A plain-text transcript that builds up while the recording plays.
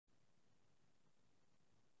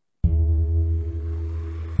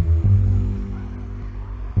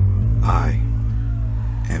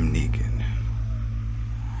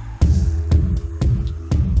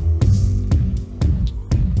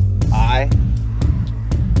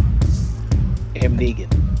am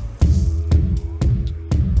Negan.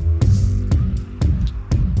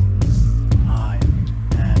 I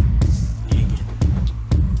am Negan.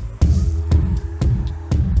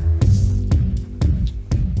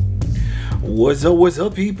 What's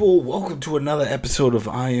up, people? Welcome to another episode of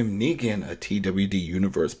I Am Negan, a TWD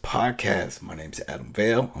Universe podcast. My name's Adam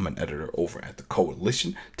Vale. I'm an editor over at the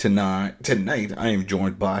Koalition. Tonight, I am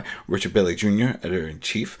joined by Richard Bailey Jr.,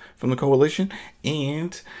 editor-in-chief from the Koalition,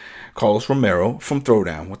 and Carlos Romero from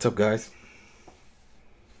Throwdown. What's up, guys?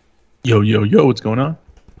 Yo, what's going on?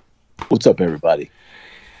 What's up, everybody?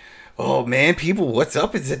 Oh man, people, what's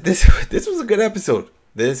up? This was a good episode.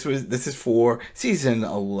 This is for season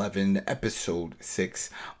 11, episode 6,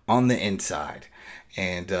 On the Inside,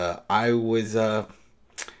 and I was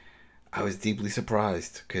deeply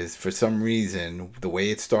surprised because for some reason the way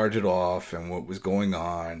it started off and what was going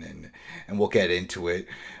on, and we'll get into it,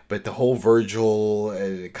 but the whole Virgil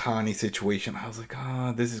Connie situation, I was like,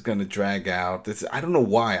 this is gonna drag out. I don't know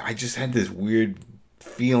why. I just had this weird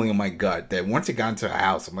feeling in my gut that once it got into a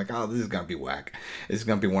house, I'm like, this is gonna be whack. This is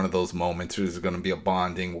gonna be one of those moments where there's gonna be a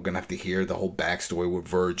bonding. We're gonna have to hear the whole backstory with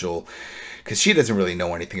Virgil, because she doesn't really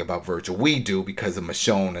know anything about Virgil. We do, because of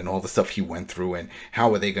Michonne and all the stuff he went through, and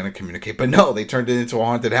how are they gonna communicate? But no, they turned it into a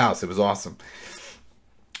haunted house. It was awesome.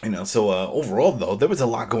 So overall, though, there was a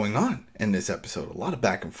lot going on in this episode, a lot of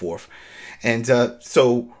back and forth. And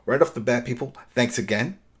so right off the bat, people, thanks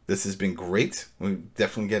again. This has been great. We're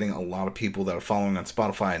definitely getting a lot of people that are following on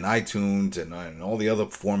Spotify and iTunes and all the other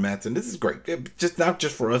formats. And this is great. Just not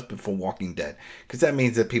just for us, but for Walking Dead. Because that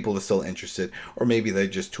means that people are still interested. Or maybe they're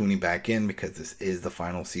just tuning back in because this is the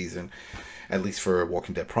final season, at least for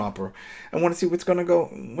Walking Dead proper. I want to see what's going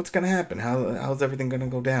to happen. How's everything going to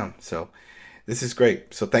go down? So this is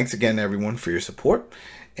great. So thanks again, everyone, for your support.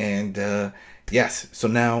 And yes, so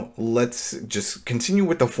now let's just continue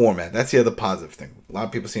with the format. That's the other positive thing. A lot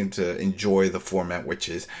of people seem to enjoy the format, which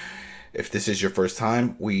is, if this is your first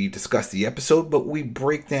time, we discuss the episode, but we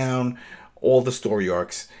break down all the story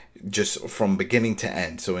arcs just from beginning to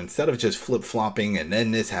end. So instead of just flip-flopping and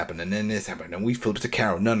then this happened and then this happened and we flip to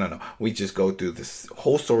Carol, no. We just go through this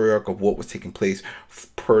whole story arc of what was taking place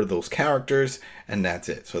per those characters, and that's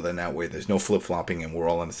it. So then that way there's no flip-flopping and we're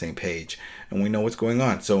all on the same page and we know what's going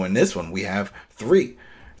on. So in this one we have three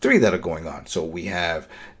that are going on. So we have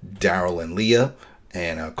Daryl and Leah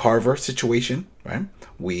and a Carver situation, right?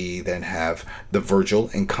 We then have the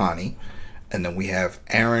Virgil and Connie, and then we have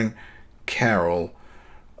Aaron, Carol,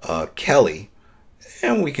 Kelly,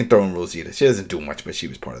 and we can throw in Rosita. She doesn't do much, but she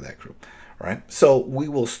was part of that group, right? So we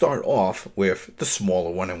will start off with the smaller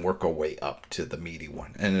one and work our way up to the meaty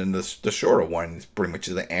one, and then the shorter one is pretty much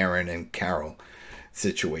the Aaron and Carol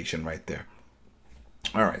situation right there.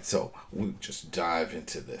 All right, so we'll just dive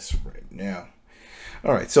into this right now.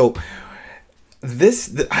 All right, so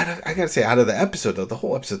I gotta say, out of the episode, though, the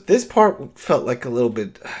whole episode, this part felt like a little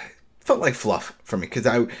bit. Felt like fluff for me, because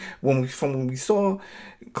when we saw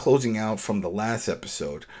closing out from the last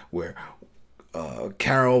episode where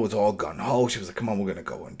Carol was all gung-ho, she was like, come on, we're gonna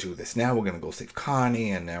go and do this now, we're gonna go save Connie,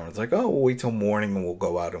 and Aaron's like, oh, we'll wait till morning and we'll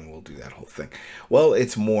go out and we'll do that whole thing. Well,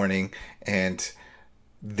 it's morning and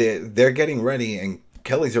they're getting ready and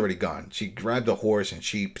Kelly's already gone. She grabbed a horse and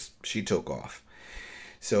she took off.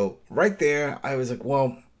 So right there I was like,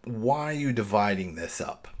 well, why are you dividing this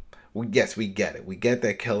up? Yes, we get it. We get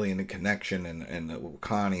that Kelly and the connection and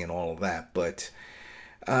Connie and all of that. But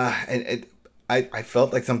I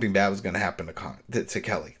felt like something bad was going to happen to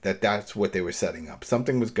Kelly. That's what they were setting up.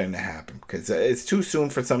 Something was going to happen. Because it's too soon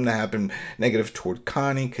for something to happen negative toward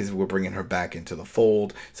Connie, because we're bringing her back into the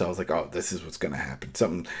fold. So I was like, oh, this is what's going to happen.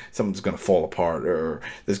 Something's going to fall apart, or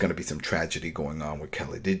there's going to be some tragedy going on with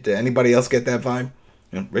Kelly. Did anybody else get that vibe?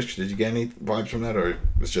 Rich, did you get any vibes from that, or it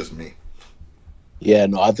was just me? Yeah,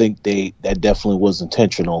 no, I think that definitely was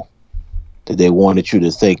intentional. That they wanted you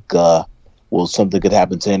to think, something could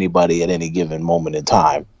happen to anybody at any given moment in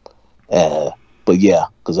time. But yeah,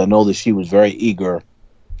 because I know that she was very eager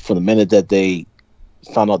from the minute that they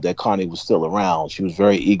found out that Connie was still around. She was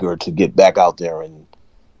very eager to get back out there and,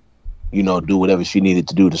 do whatever she needed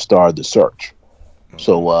to do to start the search.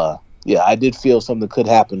 So, yeah, I did feel something could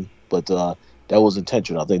happen, but that was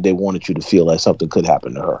intentional. I think they wanted you to feel like something could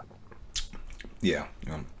happen to her. Yeah.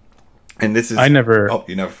 And this is... I never... Oh,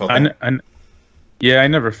 you never felt that? I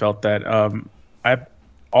never felt that. I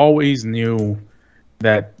always knew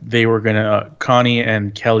that they were going to... Connie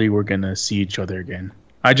and Kelly were going to see each other again.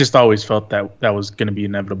 I just always felt that was going to be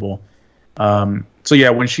inevitable. So, yeah,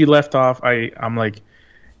 when she left off, I'm like,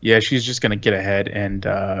 yeah, she's just going to get ahead. And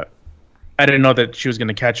I didn't know that she was going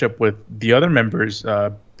to catch up with the other members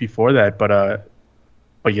before that.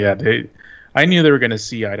 But yeah, I knew they were going to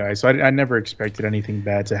see eye to eye, so I never expected anything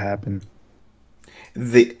bad to happen.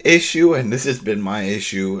 The issue, and this has been my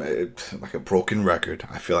issue, like a broken record.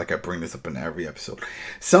 I feel like I bring this up in every episode.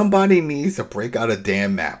 Somebody needs to break out a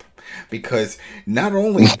damn map. Because not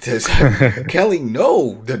only does Kelly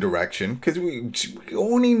know the direction, because we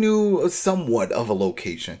only knew somewhat of a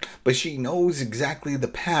location, but she knows exactly the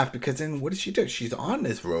path, because then what does she do? She's on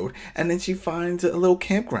this road, and then she finds a little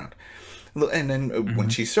campground. And then when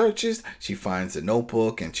she searches, she finds a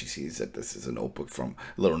notebook, and she sees that this is a notebook from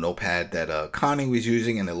a little notepad that Connie was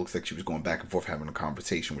using, and it looks like she was going back and forth having a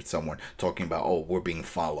conversation with someone, talking about, oh, we're being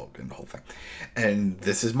followed, and the whole thing. And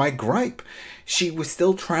this is my gripe. She was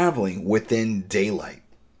still traveling within daylight.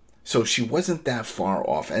 So she wasn't that far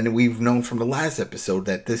off. And we've known from the last episode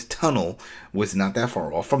that this tunnel was not that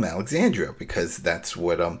far off from Alexandria, because that's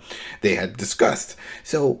what they had discussed.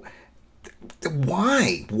 So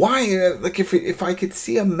why like if I could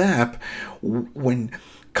see a map when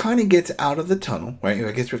Connie gets out of the tunnel, right?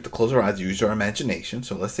 I guess we have to close our eyes, use our imagination.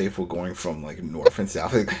 So let's say if we're going from like north and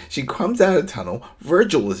south, she comes out of the tunnel.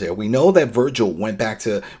 Virgil is there. We know that Virgil went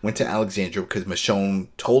to Alexandria because Michonne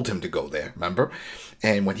told him to go there, remember?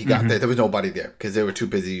 And when he got there was nobody there because they were too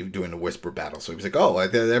busy doing the whisper battle. So he was like, oh,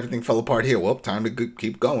 everything fell apart here. Well, time to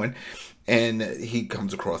keep going. And he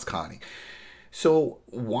comes across Connie. So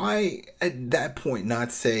why at that point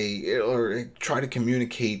not say or try to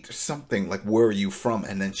communicate something like, where are you from?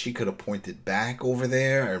 And then she could have pointed back over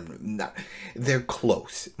there. Or not. They're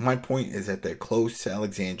close. My point is that they're close to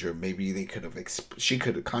Alexandria. Maybe they could have,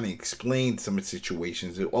 Connie explained some of the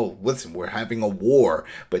situations. Oh, listen, we're having a war,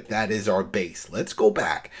 but that is our base. Let's go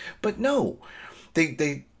back. But no,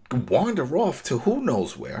 they wander off to who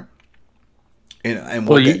knows where. And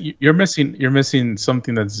well, you're missing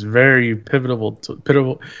something that's very pivotal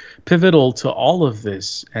to all of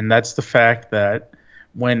this, and that's the fact that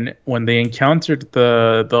when they encountered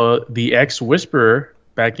the ex-whisperer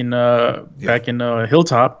back in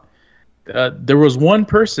Hilltop, there was one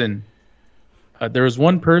person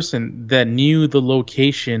that knew the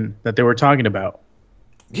location that they were talking about.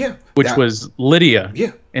 Yeah, which was Lydia.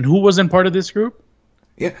 Yeah, and who wasn't part of this group?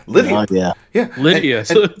 Yeah, Lydia. Yeah, Lydia.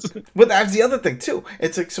 But that's the other thing too.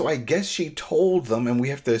 It's like, so I guess she told them, and we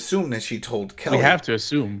have to assume that she told Kelly. We have to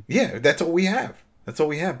assume. Yeah, that's all we have.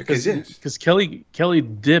 Because Kelly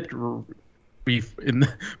dipped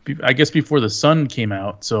I guess before the sun came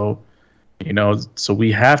out. So so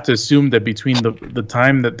we have to assume that between the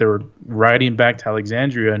time that they were riding back to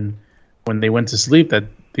Alexandria and when they went to sleep, that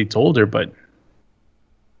they told her, but.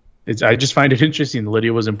 I just find it interesting that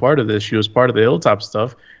Lydia wasn't part of this. She was part of the Hilltop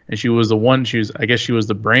stuff, and she was the one. I guess she was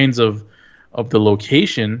the brains of the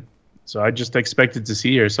location. So I just expected to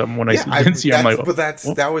see her. Something when I didn't see her, I'm like, but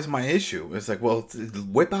that was my issue. It's like, well,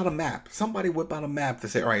 whip out a map. Somebody whip out a map to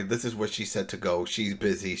say, all right, this is where she said to go. She's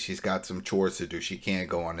busy. She's got some chores to do. She can't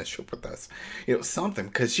go on this trip with us. Something,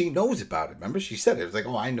 because she knows about it. Remember, she said it. It was like,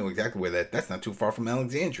 oh, I know exactly where that's not too far from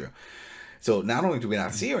Alexandria. So not only do we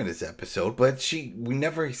not see her in this episode, but we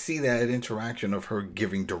never see that interaction of her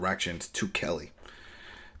giving directions to Kelly.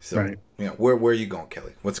 So, right. Where are you going,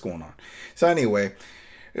 Kelly? What's going on? So anyway,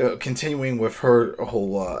 continuing with her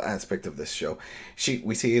whole aspect of this show,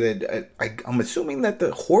 we see that I'm assuming that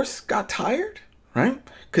the horse got tired, right?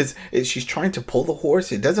 Because she's trying to pull the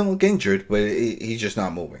horse. It doesn't look injured, but he's just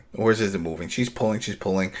not moving. The horse isn't moving. She's pulling.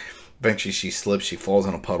 Eventually she slips. She falls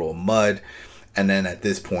in a puddle of mud. And then at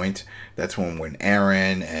this point, that's when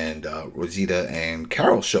Aaron and Rosita and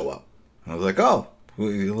Carol show up. I was like, oh,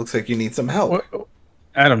 it looks like you need some help.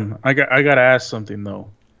 Adam, I gotta ask something though.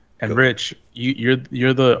 And Go. Rich, you're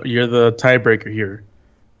the tiebreaker here.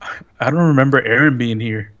 I don't remember Aaron being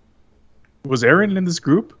here. Was Aaron in this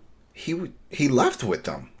group? He left with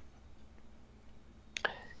them.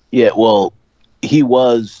 Yeah, well, he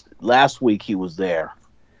was last week. He was there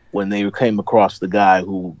when they came across the guy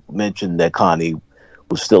who mentioned that Connie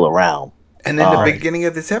was still around. And in the beginning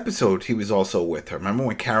of this episode, he was also with her. Remember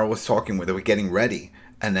when Carol was talking with her, they were getting ready,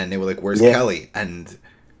 and then they were like, "Where's Kelly?" And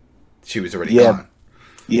she was already gone.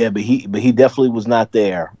 Yeah, but he definitely was not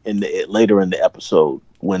there later in the episode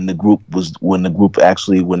when they had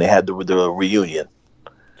the reunion.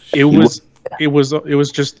 It was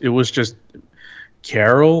just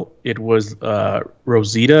Carol. It was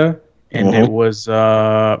Rosita. And it was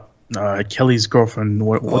Kelly's girlfriend.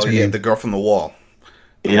 What's her name? The girl from the wall.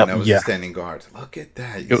 Yeah, that was a standing guard. Look at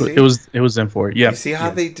that. It was them for it. Yeah. You see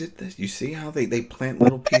how they did this? You see how they plant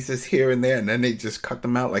little pieces here and there, and then they just cut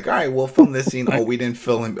them out. Like, all right, we'll film this scene. Oh, we didn't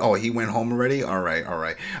film him. Oh, he went home already. All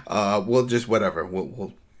right. We'll just whatever.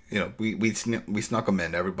 We'll You know, we snuck him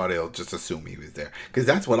in. Everybody will just assume he was there. Because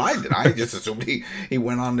that's what I did. I just assumed he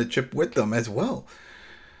went on the trip with them as well.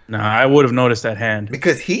 Nah, I would have noticed that hand.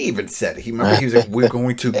 Because he even said it. He was like, we're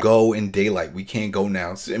going to go in daylight. We can't go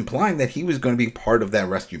now. So implying that he was going to be part of that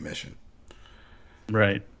rescue mission.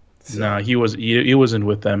 Right. So, nah, he wasn't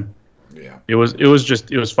with them. Yeah. It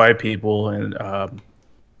was 5 people, and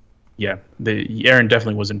yeah, Aaron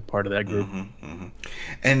definitely wasn't part of that group.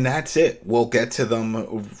 And that's it. We'll get to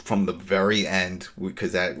them from the very end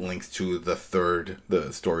because that links to the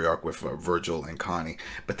story arc with Virgil and Connie.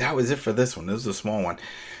 But that was it for this one. This was a small one.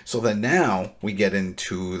 So then now we get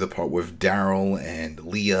into the part with Daryl and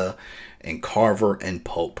Leah and Carver and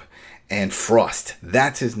Pope. And Frost,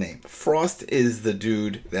 that's his name. Frost is the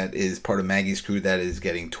dude that is part of Maggie's crew that is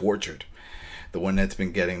getting tortured. The one that's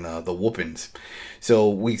been getting the whoopings. So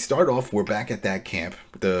we start off, we're back at that camp,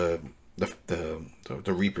 the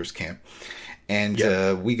Reapers camp.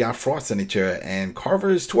 And we got Frost in each other, and Carver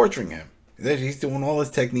is torturing him. He's doing all his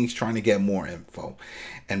techniques trying to get more info.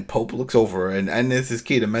 And Pope looks over, and this is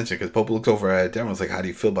key to mention, because Pope looks over at Daryl and was like, how do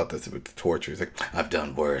you feel about this with the torture? He's like, I've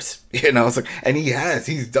done worse. You know, it's like, and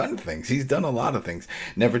he's done things. He's done a lot of things.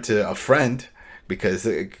 Never to a friend, because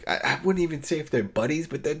I wouldn't even say if they're buddies,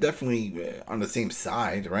 but they're definitely on the same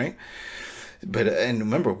side, right? But, and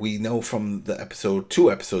remember, we know from the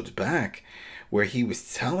 2 episodes back, where he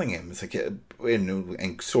was telling him, it's like,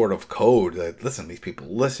 in sort of code, that, listen, these people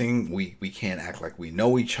listening, we can't act like we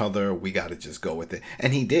know each other, we got to just go with it.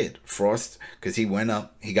 And he did. Frost, because he went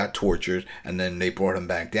up, he got tortured, and then they brought him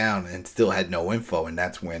back down and still had no info. And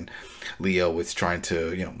that's when Leo was trying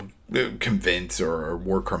to, you know, convince or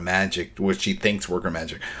work her magic, what she thinks work her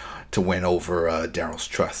magic, to win over Daryl's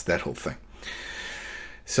trust, that whole thing.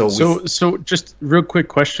 So just real quick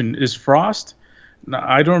question, is Frost... No,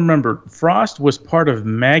 I don't remember. Frost was part of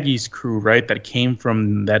Maggie's crew, right? That came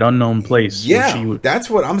from that unknown place. Yeah, that's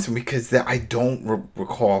what I'm saying, because I don't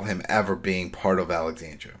recall him ever being part of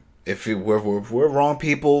Alexandria. If we're wrong,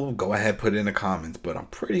 people, go ahead, put it in the comments. But I'm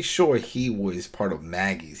pretty sure he was part of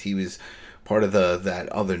Maggie's. He was part of that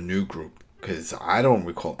other new group, because I don't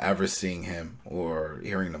recall ever seeing him or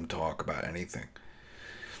hearing them talk about anything.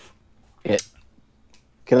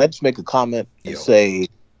 Can I just make a comment and say...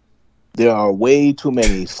 There are way too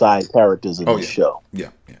many side characters in this show. Yeah.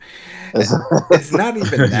 It's not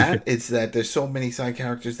even that. It's that there's so many side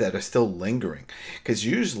characters that are still lingering. Because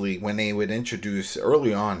usually when they would introduce,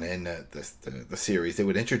 early on in the series, they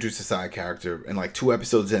would introduce a side character, and like 2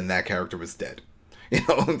 episodes in, that character was dead. You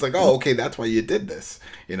know, it's like, oh, okay, that's why you did this.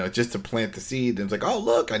 You know, just to plant the seed. And it's like, oh,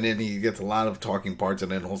 look. And then he gets a lot of talking parts,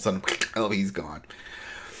 and then all of a sudden, oh, he's gone.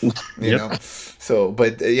 You know? So,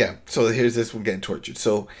 but yeah. So here's this one getting tortured.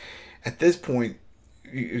 So... At this point,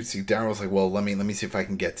 you see Daryl's like, well, let me see if I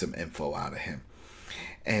can get some info out of him.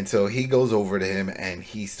 And so he goes over to him, and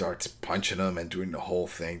he starts punching him and doing the whole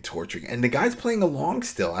thing, torturing. And the guy's playing along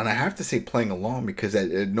still. And I have to say playing along, because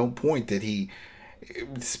at no point did he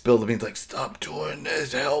spill the beans like, stop doing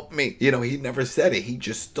this, help me. You know, he never said it. He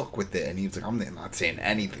just stuck with it. And he was like, I'm not saying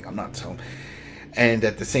anything. I'm not telling. And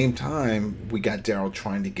at the same time, we got Daryl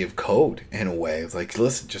trying to give code in a way. It's like,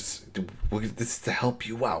 listen, this is to help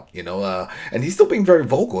you out, you know. And he's still being very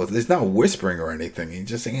vocal. There's not whispering or anything. He's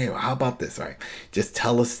just saying, hey, how about this? All right, just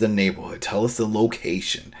tell us the neighborhood, tell us the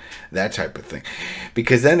location, that type of thing.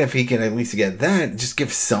 Because then if he can at least get that, just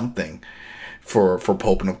give something for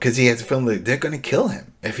Pope and him, because he has a feeling that they're going to kill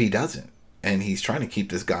him if he doesn't. And he's trying to keep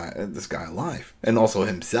this guy alive, and also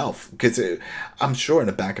himself, because I'm sure in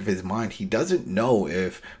the back of his mind he doesn't know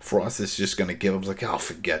if Frost is just gonna give him, like, I'll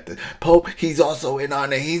forget this. Pope, he's also in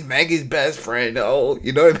on it. He's Maggie's best friend. Oh,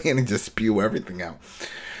 you know what I mean? And just spew everything out.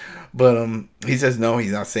 But he says no.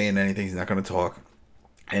 He's not saying anything. He's not gonna talk.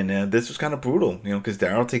 And this was kind of brutal, you know, because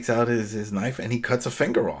Daryl takes out his knife and he cuts a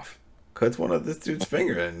finger off, cuts one of this dude's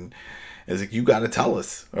finger, and it's like, you got to tell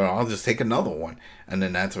us, or I'll just take another one. And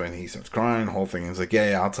then that's when he starts crying, the whole thing. He's like,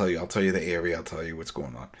 yeah, I'll tell you the area. I'll tell you what's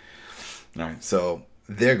going on. All right, so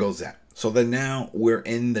there goes that. So then now we're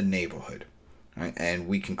in the neighborhood, right? And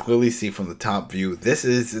we can clearly see from the top view, this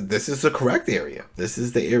is the correct area. This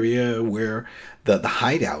is the area where the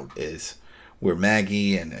hideout is, where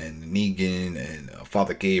Maggie and Negan and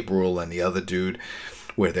Father Gabriel and the other dude,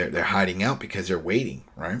 where they're hiding out because they're waiting,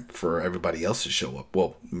 right, for everybody else to show up.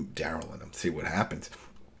 Well, Daryl and them, see what happens.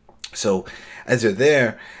 So as they're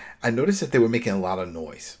there, I noticed that they were making a lot of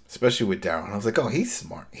noise, especially with Daryl. And I was like, oh, he's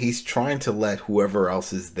smart. He's trying to let whoever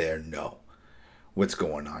else is there know what's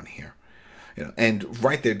going on here. You know, and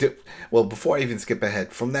right there, well, before I even skip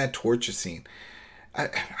ahead, from that torture scene, I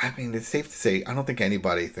mean, it's safe to say, I don't think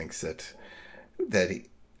anybody thinks that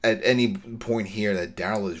at any point here that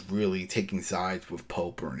Daryl is really taking sides with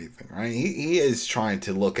Pope or anything, right? He is trying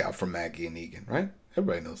to look out for Maggie and Negan, right?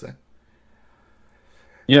 Everybody knows that.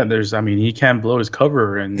 Yeah, I mean, he can't blow his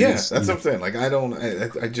cover, and yeah, that's what I'm saying. Like, I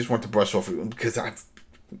just want to brush off because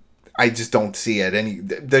I just don't see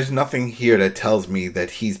it there's nothing here that tells me that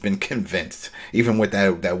he's been convinced, even with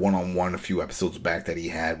that one-on-one a few episodes back that he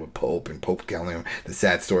had with Pope and Pope telling him the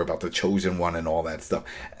sad story about the Chosen One and all that stuff.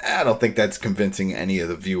 I don't think that's convincing any of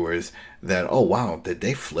the viewers that, oh wow, did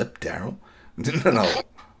they flip Daryl?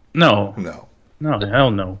 No,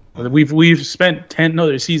 hell no. We've spent 10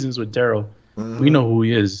 other seasons with Daryl. We know who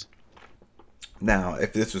he is. Now,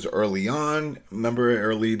 if this was early on, remember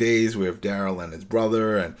early days with Daryl and his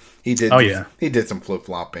brother, and he did he did some flip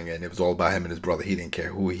flopping, and it was all about him and his brother. He didn't care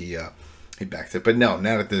who he backed it. But no,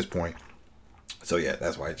 not at this point. So yeah,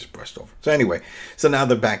 that's why I just brushed over. So anyway, so now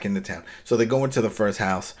they're back into town. So they go into the first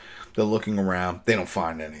house. They're looking around. They don't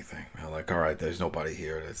find anything. They're like, all right, there's nobody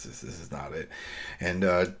here. This is not it. And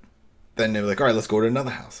then they're like, all right, let's go to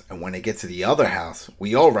another house. And when they get to the other house,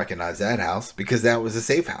 we all recognize that house because that was a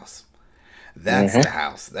safe house. That's the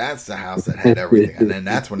house. That's the house that had everything. And then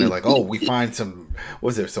that's when they're like, oh, we find some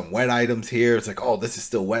wet items here. It's like, oh, this is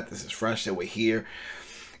still wet. This is fresh that we're here.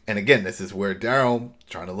 And again, this is where Daryl,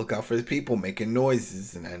 trying to look out for his people, making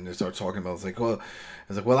noises. And then they start talking about, it's like,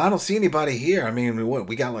 well, I don't see anybody here. I mean, what?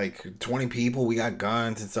 We got like 20 people. We got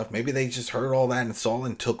guns and stuff. Maybe they just heard all that and saw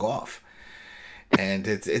and took off. And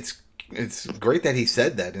it's great that he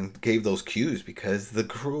said that and gave those cues because the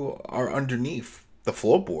crew are underneath the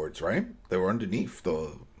floorboards, right? They were underneath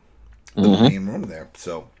the main room there.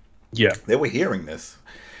 So yeah, they were hearing this.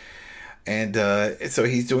 And so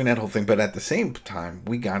he's doing that whole thing. But at the same time,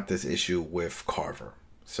 we got this issue with Carver.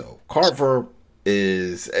 So Carver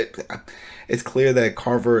it's clear that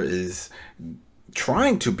Carver is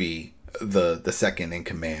trying to be the second in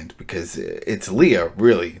command because it's Leah,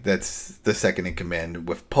 really, that's the second in command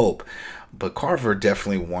with Pope. But Carver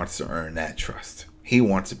definitely wants to earn that trust. He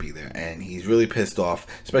wants to be there, and he's really pissed off,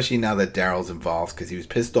 especially now that Daryl's involved, because he was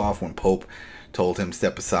pissed off when Pope told him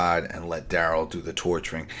step aside and let Daryl do the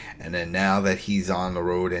torturing. And then now that he's on the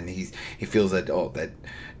road and he feels that that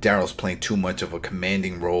Daryl's playing too much of a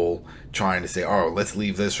commanding role, trying to say, oh, let's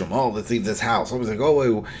leave this room, oh, let's leave this house. I was like,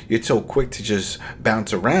 oh, you're so quick to just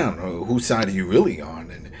bounce around. Whose side are you really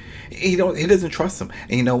on? And he doesn't trust him.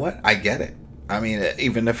 And you know what? I get it. I mean,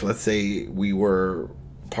 even if, let's say, we were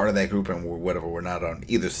part of that group and we're not on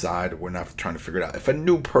either side, or we're not trying to figure it out. If a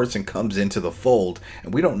new person comes into the fold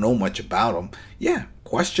and we don't know much about them, yeah,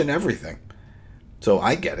 question everything. So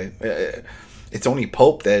I get it. It's only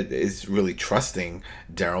Pope that is really trusting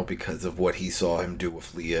Daryl because of what he saw him do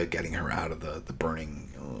with Leah, getting her out of the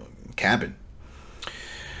burning cabin.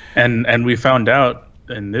 And we found out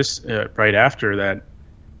in this right after that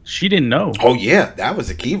she didn't know. Oh yeah, that was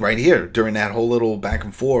the key right here during that whole little back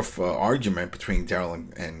and forth argument between Daryl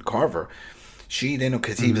and Carver. She didn't know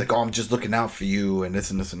because he was like, "Oh, I'm just looking out for you and this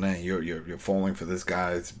and this and that. You're falling for this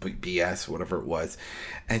guy's BS, whatever it was."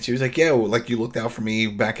 And she was like, "Yeah, well, like you looked out for me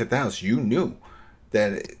back at the house. You knew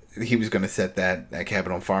that he was going to set that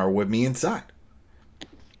cabin on fire with me inside."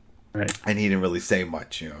 Right. And he didn't really say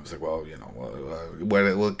much. I was like, well,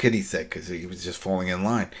 what could he say? Because he was just falling in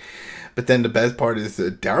line. But then the best part is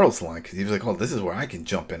Daryl's line, because he was like, oh, this is where I can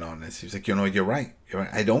jump in on this. He was like, you're right. You're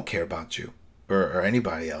right. I don't care about you or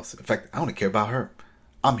anybody else. In fact, I only care about her.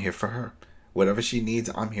 I'm here for her. Whatever she needs,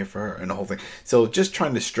 I'm here for her. And the whole thing. So just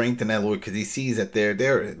trying to strengthen that Lord, because he sees that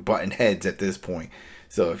they're butting heads at this point.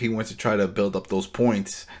 So if he wants to try to build up those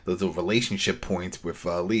points, those relationship points with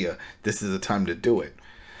Leah, this is the time to do it.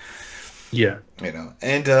 Yeah.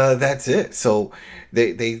 And that's it. So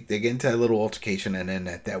they get into that little altercation, and then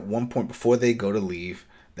at that one point before they go to leave,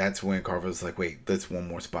 that's when Carver's like, wait, there's one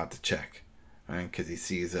more spot to check. Right? Because he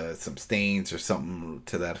sees some stains or something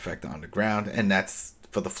to that effect on the ground, and that's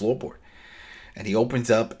for the floorboard. And he opens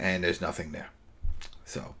up, and there's nothing there.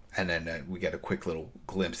 So, and then we get a quick little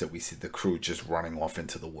glimpse that we see the crew just running off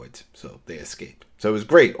into the woods. So they escape. So it was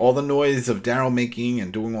great. All the noise of Daryl making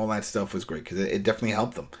and doing all that stuff was great, because it definitely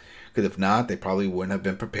helped them. Because if not, they probably wouldn't have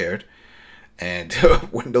been prepared. And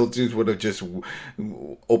when those dudes would have just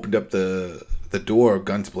opened up the door,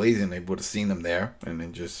 guns blazing, they would have seen them there. And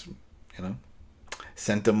then just,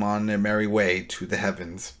 sent them on their merry way to the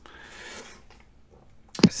heavens.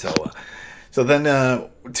 So then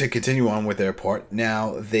to continue on with their part,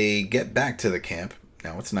 now they get back to the camp.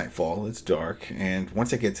 Now it's nightfall, it's dark. And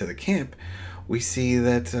once they get to the camp, we see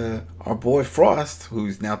that our boy Frost,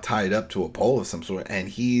 who's now tied up to a pole of some sort, and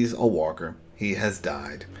he's a walker. He has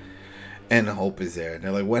died. And Hope is there, and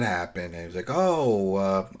they're like, "What happened?" And he's like,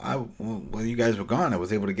 "Oh, when you guys were gone, I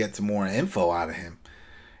was able to get some more info out of him.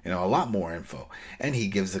 A lot more info." And he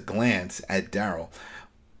gives a glance at Daryl,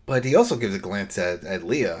 but he also gives a glance at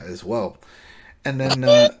Leah as well. And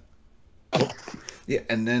then, yeah,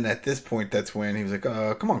 and then at this point, that's when he was like,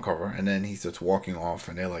 "Come on, Carver." And then he starts walking off,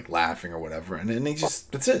 and they're like laughing or whatever. And then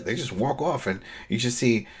that's it. They just walk off, and you just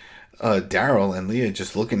see Daryl and Leah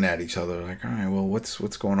just looking at each other like, all right, well,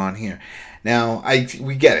 what's going on here? Now,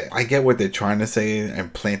 we get it. I get what they're trying to say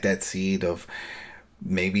and plant that seed of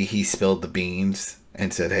maybe he spilled the beans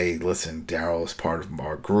and said, hey, listen, Daryl is part of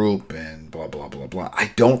our group and blah, blah, blah, blah.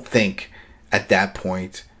 I don't think at that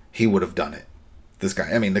point he would have done it. This guy,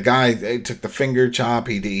 I mean, the guy took the finger chop.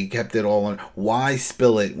 He kept it all on. Why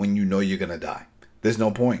spill it when you know you're going to die? There's no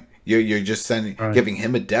point. You're just giving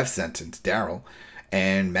him a death sentence, Daryl,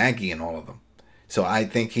 and Maggie and all of them. So I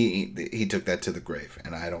think he took that to the grave,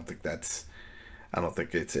 and I don't think it's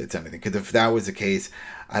anything. Because if that was the case,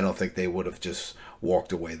 I don't think they would have just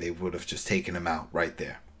walked away. They would have just taken him out right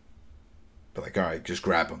there. But like, all right, just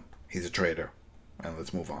grab him. He's a traitor, and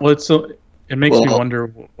let's move on. Well, it makes me wonder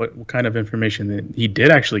what kind of information that he did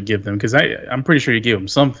actually give them, because I'm pretty sure he gave them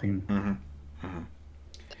something. Mm-hmm. Mm-hmm.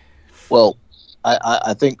 Well,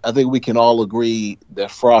 I think we can all agree that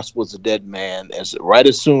Frost was a dead man right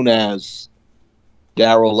as soon as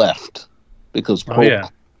Daryl left, because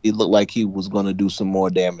he looked like he was going to do some more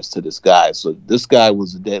damage to this guy. So this guy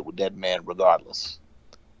was a dead man regardless.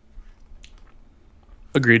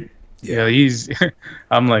 Agreed. Yeah, he's.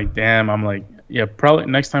 I'm like, damn. I'm like, yeah. Probably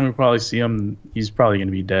next time we probably see him, he's probably going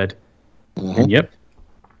to be dead. Mm-hmm. And yep.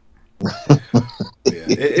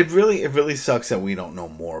 It really sucks that we don't know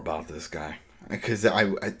more about this guy. Because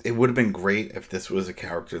it would have been great if this was a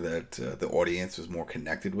character that the audience was more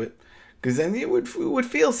connected with. Because then it would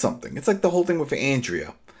feel something. It's like the whole thing with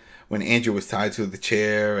Andrea. When Andrea was tied to the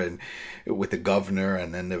chair and with the governor,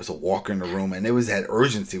 and then there was a walker in the room, and there was that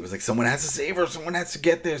urgency. It was like, someone has to save her, someone has to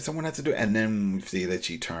get there, someone has to do it. And then we see that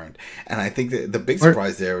she turned. And I think that the big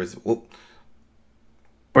surprise there is... Well,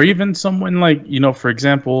 or even someone like, for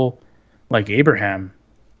example, like Abraham.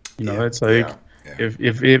 It's like... Yeah. Yeah.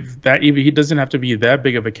 If that, even he doesn't have to be that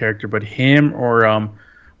big of a character, but him or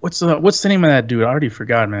what's the name of that dude? I already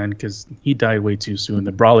forgot, man, because he died way too soon.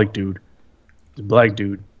 The brolic dude, the black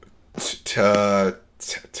dude. Therese?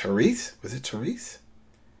 Was it Therese?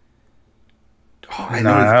 Oh, I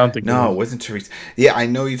don't think. No, it wasn't Therese. Yeah, I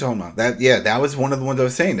know you're talking about that. Yeah, that was one of the ones I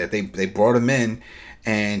was saying that they brought him in,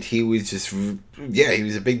 and he was just he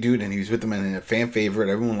was a big dude, and he was with them and a fan favorite.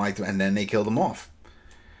 Everyone liked him, and then they killed him off.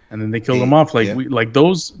 And then they killed him off. Like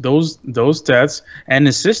those deaths, and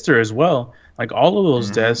his sister as well. Like all of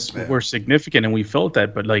those deaths were significant, and we felt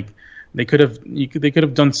that. But like they could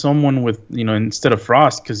have done someone with instead of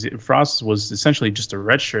Frost, because Frost was essentially just a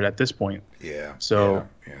red shirt at this point. Yeah. So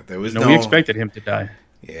there was we expected him to die.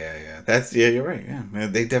 Yeah. You're right. Yeah,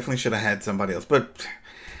 they definitely should have had somebody else. But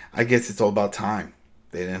I guess it's all about time.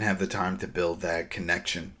 They didn't have the time to build that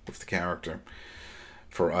connection with the character.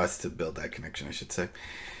 For us to build that connection, I should say.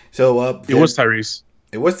 So it was Tyrese.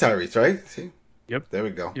 It was Tyrese, right? See? Yep. There we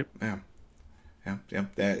go. Yep. Yeah.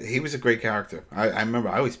 He was a great character. I remember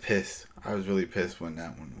I was pissed. I was really pissed when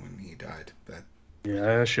he died.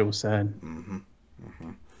 That shit was sad. Mm-hmm.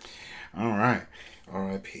 All right.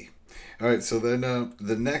 R.I.P. All right. So then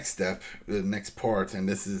the next step, the next part, and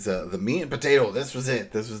this is the meat and potato. This was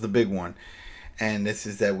it. This was the big one. And this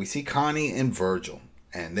is that we see Connie and Virgil.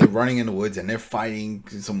 And they're running in the woods, and they're fighting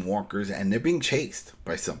some walkers, and they're being chased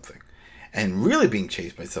by something. And really being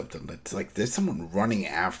chased by something. That's like there's someone running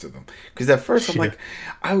after them. Because at first I'm like,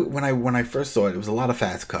 when I first saw it, it was a lot of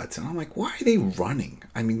fast cuts. And I'm like, why are they running?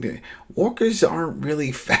 I mean, the walkers aren't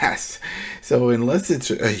really fast. So unless it's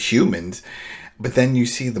humans, but then you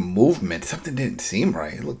see the movement, something didn't seem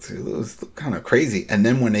right. It was kind of crazy. And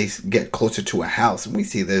then when they get closer to a house, and we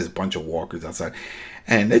see there's a bunch of walkers outside,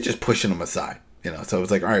 and they're just pushing them aside. So it's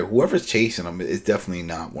like, all right, whoever's chasing them is definitely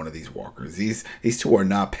not one of these walkers. These two are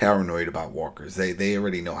not paranoid about walkers. They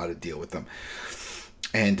already know how to deal with them.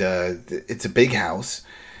 And it's a big house,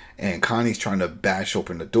 and Connie's trying to bash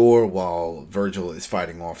open the door while Virgil is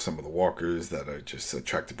fighting off some of the walkers that are just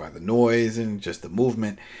attracted by the noise and just the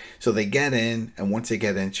movement. So they get in, and once they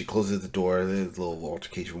get in, she closes the door. There's a little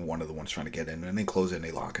altercation with one of the ones trying to get in, and they close it and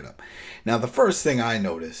they lock it up. Now, the first thing I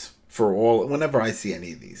notice whenever I see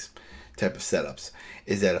any of these type of setups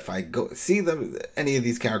is that if I go see any of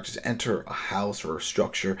these characters enter a house or a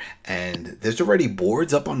structure and there's already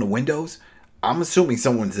boards up on the windows, I'm assuming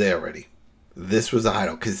someone's there already. This was a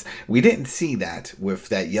hideout, because we didn't see that with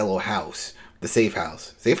that yellow house, the safe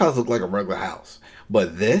house. Safe house looked like a regular house,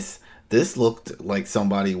 but this This looked like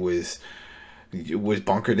somebody was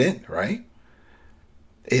bunkered in, right?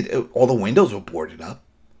 All the windows were boarded up.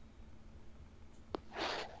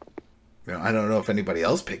 You know, I don't know if anybody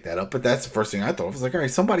else picked that up, but that's the first thing I thought. I was like, all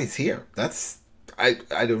right, somebody's here. I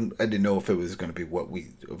didn't know if it was going to be what we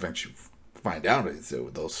eventually find out is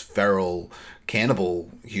those feral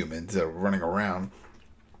cannibal humans that are running around.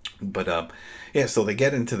 But yeah, so they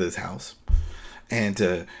get into this house, and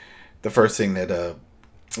the first thing that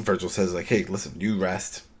Virgil says, like, hey, listen, you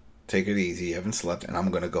rest, take it easy, you haven't slept, and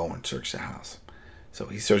I'm going to go and search the house. So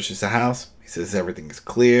he searches the house. He says everything is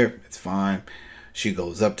clear, it's fine. She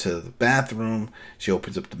goes up to the bathroom. She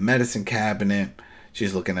opens up the medicine cabinet.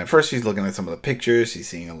 She's looking at some of the pictures. She's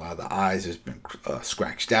seeing a lot of the eyes has been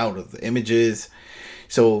scratched out of the images.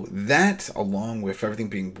 So that, along with everything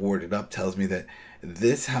being boarded up, tells me that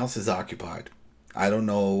this house is occupied. I don't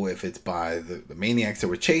know if it's by the maniacs that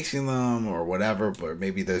were chasing them or whatever, but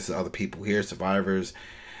maybe there's other people here, survivors.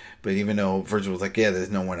 But even though Virgil was like, yeah,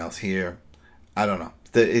 there's no one else here, I don't know.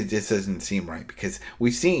 It just doesn't seem right, because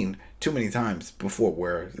we've seen too many times before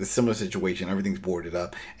where a similar situation, everything's boarded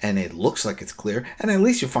up and it looks like it's clear, and at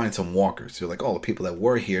least you find some walkers. You're like, oh, the people that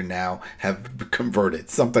were here now have converted.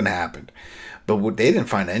 Something happened. But they didn't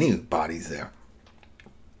find any bodies there.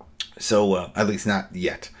 So, at least not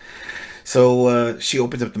yet. So, she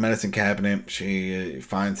opens up the medicine cabinet. She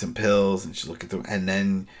finds some pills and she's looking through, and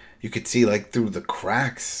then you could see, like, through the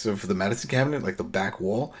cracks of the medicine cabinet, like the back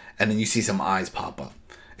wall, and then you see some eyes pop up.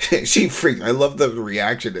 She freaked. I love the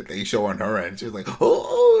reaction that they show on her end. She's like,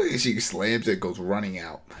 oh, she slams it, goes running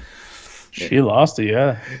out. She lost it,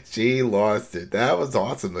 yeah. She lost it. That was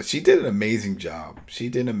awesome. She did an amazing job. She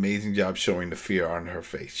did an amazing job showing the fear on her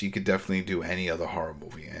face. She could definitely do any other horror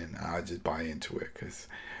movie, and I just buy into it, because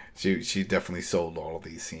she definitely sold all of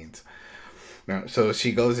these scenes. Now, so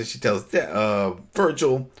she goes and she tells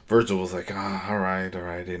Virgil. Virgil was like, all right.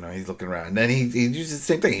 You know, he's looking around. And then he uses the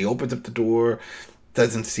same thing. He opens up the door,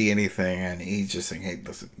 doesn't see anything, and he's just saying, hey,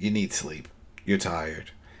 listen, you need sleep. You're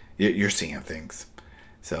tired. You're seeing things.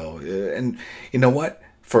 So, and you know what?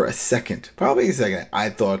 For a second, probably a second,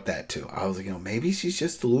 I thought that too. I was like, you know, maybe she's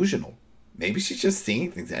just delusional. Maybe she's just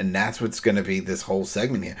seeing things, and that's what's going to be this whole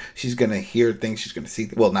segment here. She's going to hear things. She's going to see,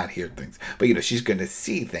 well, not hear things, but, you know, she's going to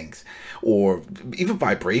see things, or even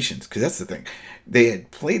vibrations, because that's the thing. They had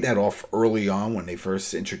played that off early on when they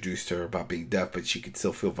first introduced her about being deaf, but she could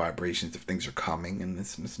still feel vibrations if things are coming and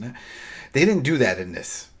this and that. They didn't do that in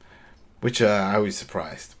this, which I was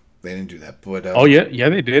surprised. They didn't do that, but oh yeah,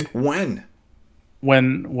 they did. When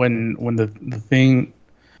the thing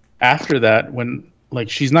after that, when, like,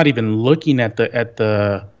 she's not even looking at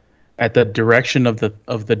the direction of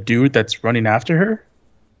the dude that's running after her.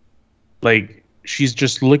 Like, she's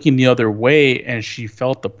just looking the other way, and she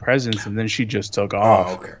felt the presence, and then she just took off.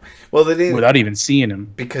 Oh, okay. Well, they didn't, without even seeing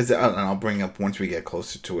him. Because, and I'll bring up once we get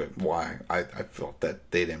closer to it why I felt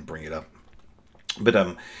that they didn't bring it up.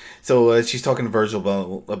 But so she's talking to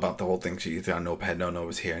Virgil about the whole thing. She had no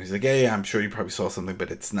was here, and he's like, "Yeah, I'm sure you probably saw something,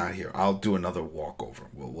 but it's not here. I'll do another walkover.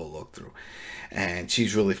 We'll look through." And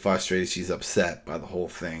she's really frustrated. She's upset by the whole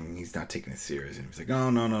thing. He's not taking it serious, and he's like, "Oh,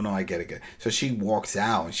 no, I get it." So she walks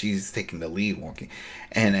out, and she's taking the lead walking.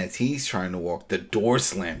 And as he's trying to walk, the door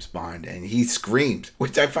slams behind, and he screams,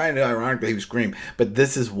 which I find it ironic that he was screaming. But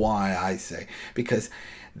this is why I say, because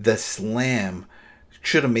the slam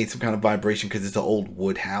should have made some kind of vibration, because it's an old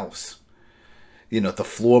wood house. You know, the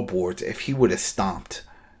floorboards, if he would have stomped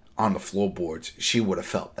on the floorboards, she would have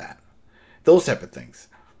felt that. Those type of things.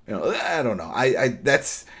 You know, I don't know. I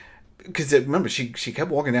that's because remember, she kept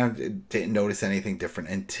walking down, didn't notice anything different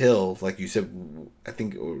until, like you said, I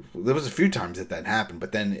think there was a few times that happened,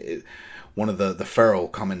 but then one of the feral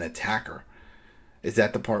come and attack her. Is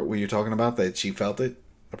that the part where you're talking about, that she felt it,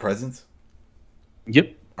 a presence?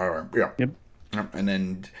 Yep. All right. Yeah. Yep. And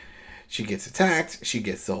then she gets attacked. She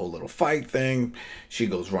gets the whole little fight thing. She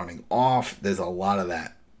goes running off. There's a lot of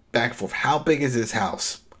that back and forth. How big is this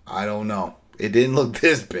house? I don't know. It didn't look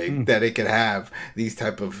this big that it could have these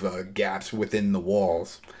type of gaps within the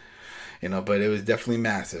walls. You know, but it was definitely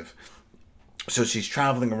massive. So she's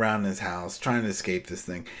traveling around this house, trying to escape this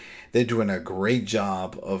thing. They're doing a great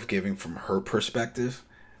job of giving from her perspective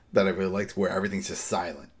that I really liked, where everything's just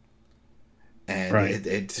silent. And right.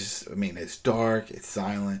 it just, I mean, it's dark, it's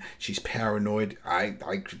silent, she's paranoid. I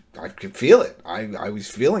could feel it. I was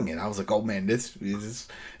feeling it. I was like, oh man, this is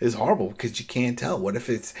horrible, because you can't tell. What if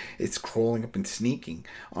it's crawling up and sneaking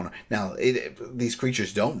on her? Now, these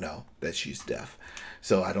creatures don't know that she's deaf.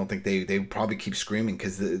 So I don't think they probably keep screaming,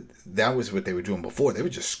 because that was what they were doing before. They were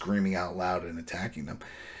just screaming out loud and attacking them.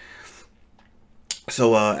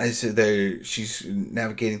 So as she's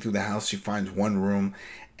navigating through the house, she finds one room,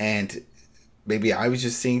 and maybe I was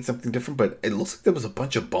just seeing something different, but it looks like there was a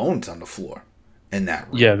bunch of bones on the floor in that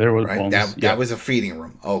room. Yeah, there was right. bones. That was a feeding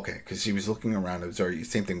room. Okay, because she was looking around. It was already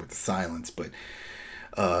same thing with the silence, but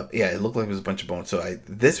yeah, it looked like it was a bunch of bones. So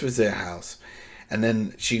this was their house, and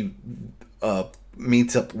then she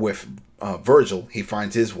meets up with Virgil. He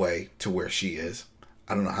finds his way to where she is.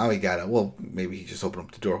 I don't know how he got it. Well, maybe he just opened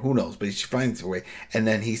up the door. Who knows? But she finds a way, and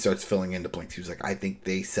then he starts filling in the blanks. He was like, "I think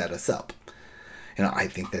they set us up. I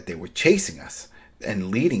think that they were chasing us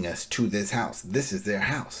and leading us to this house. This is their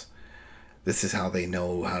house. This is how they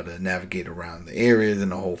know how to navigate around the areas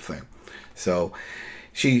and the whole thing." So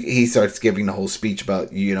he starts giving the whole speech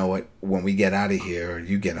about, you know what, when we get out of here, or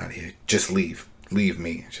you get out of here, just leave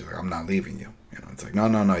me. And she's like, "I'm not leaving you." It's like,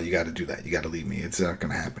 no, you got to do that. You got to leave me. It's not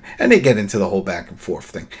going to happen. And they get into the whole back and forth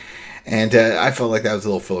thing. And I felt like that was a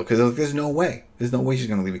little filler, because like, there's no way she's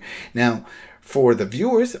going to leave me. Now, for the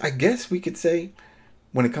viewers, I guess we could say,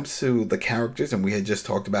 when it comes to the characters, and we had just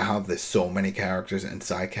talked about how there's so many characters and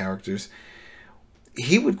side characters,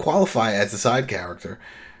 he would qualify as a side character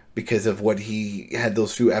because of what he had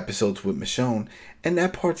those few episodes with Michonne, and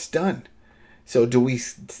that part's done. So do we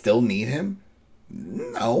still need him?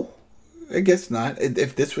 No, I guess not.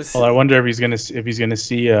 If this was, well, I wonder if he's gonna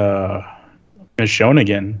see Michonne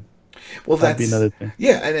again. Well, that'd be another thing.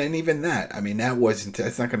 Yeah, and even that. I mean, that wasn't.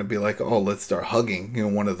 It's not going to be like, oh, let's start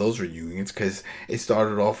hugging. One of those reunions, because it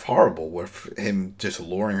started off horrible with him just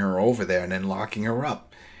luring her over there and then locking her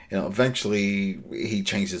up. Eventually he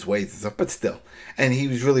changed his ways and stuff, but still, and he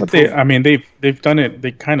was really. But they've done it.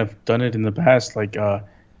 They kind of done it in the past, like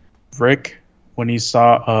Rick when he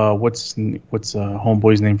saw what's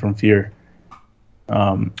homeboy's name from Fear.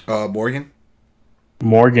 Morgan.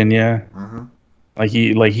 Morgan, yeah. Uh-huh.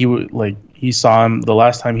 He saw him the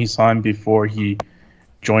last time he saw him before he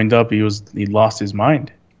joined up. He lost his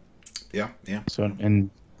mind. Yeah. So and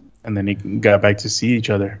then he got back to see each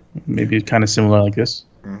other. Maybe it's kind of similar like this.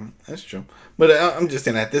 Mm-hmm. That's true. But I'm just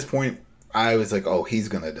saying, at this point, I was like, oh, he's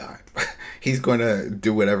gonna die. He's gonna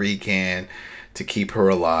do whatever he can to keep her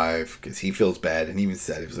alive, because he feels bad. And he even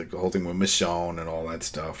said, it was like the whole thing with Michonne and all that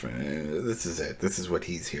stuff. And this is it. This is what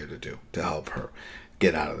he's here to do, to help her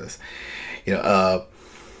get out of this.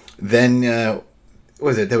 Then there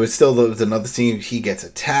was another scene. He gets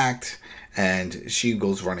attacked and she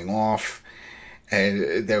goes running off,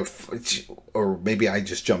 and or maybe I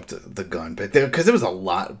just jumped the gun, but because there was a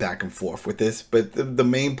lot back and forth with this. But the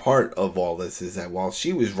main part of all this is that while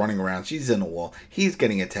she was running around, she's in a wall, he's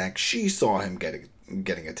getting attacked. She saw him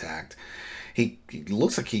getting attacked. He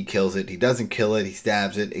looks like he kills it. He doesn't kill it. He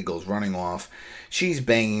stabs it. It goes running off. She's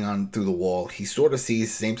banging on through the wall. He sort of sees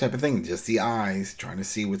the same type of thing, just the eyes, trying to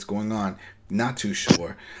see what's going on. Not too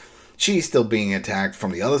sure. She's still being attacked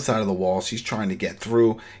from the other side of the wall. She's trying to get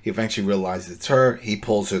through. He eventually realizes it's her. He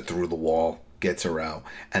pulls her through the wall, gets her out.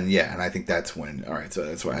 And I think that's when, all right, so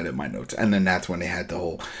that's why I had my notes. And then that's when they had the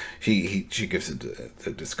whole, she gives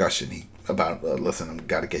a discussion about, listen, I've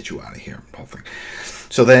got to get you out of here, whole thing.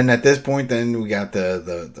 So then at this point, then we got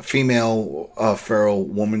the female feral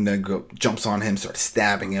woman that jumps on him, starts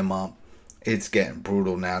stabbing him up. It's getting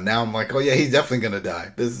brutal now. Now I'm like, oh yeah, he's definitely going to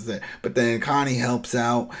die. This is it. But then Connie helps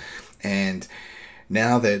out. And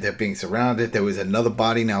now they're being surrounded. There was another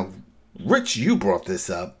body. Now, Rich, you brought this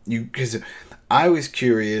up. Because I was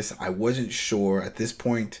curious. I wasn't sure at this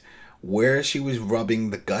point where she was rubbing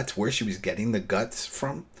the guts, where she was getting the guts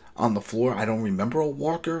from on the floor. I don't remember a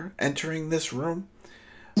walker entering this room.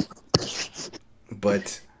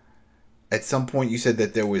 But at some point you said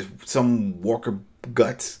that there was some walker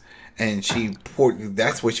guts, and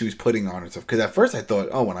that's what she was putting on herself. Because at first I thought,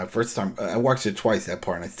 when I watched it twice, that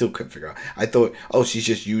part, and I still couldn't figure out. I thought, she's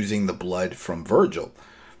just using the blood from Virgil,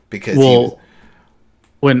 because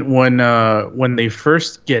when they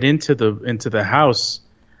first get into the house,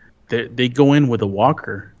 they go in with a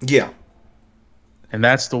walker. Yeah. And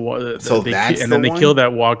that's the one. So they kill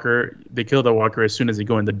that walker. They kill that walker as soon as they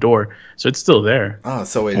go in the door. So it's still there. Oh,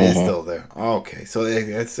 so it is still there. Okay, so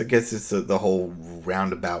I guess it's the whole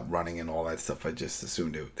roundabout running and all that stuff. I just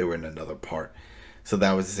assumed they were in another part. So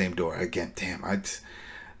that was the same door again. Damn,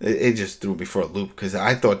 it just threw me for a loop, because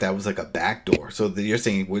I thought that was like a back door. So you're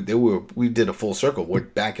saying we did a full circle. We're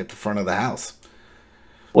back at the front of the house.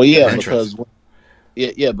 Well, yeah,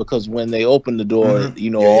 because when they opened the door,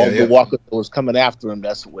 the walker that was coming after him,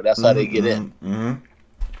 that's how they get in. Mm-hmm.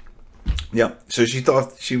 Yeah. So she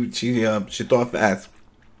thought she thought fast.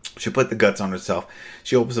 She put the guts on herself.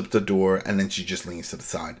 She opens up the door, and then she just leans to the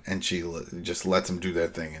side, and she just lets them do their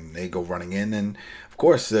thing, and they go running in. And of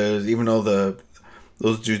course, even though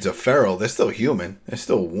those dudes are feral. They're still human. They're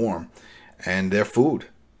still warm, and they're food.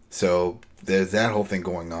 So there's that whole thing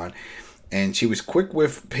going on. And she was quick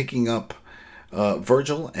with picking up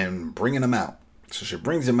Virgil and bringing him out. So she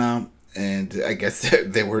brings him out, and I guess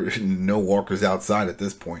there were no walkers outside at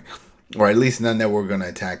this point, or at least none that were going to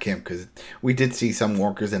attack him, because we did see some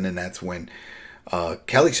walkers, and then that's when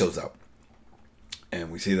Kelly shows up. And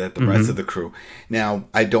we see that the rest of the crew. Now,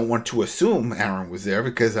 I don't want to assume Aaron was there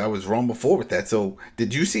because I was wrong before with that. So,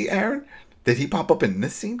 did you see Aaron? Did he pop up in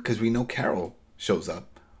this scene? Because we know Carol shows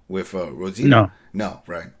up with Rosita. No,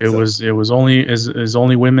 right? It was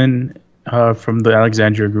only women from the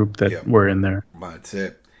Alexandria group that were in there. That's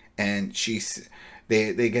it. And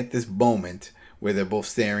they get this moment where they're both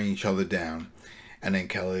staring each other down, and then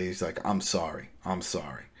Kelly's like, "I'm sorry,"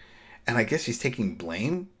 and I guess she's taking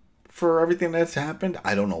blame for everything that's happened.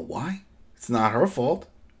 I don't know why. It's not her fault.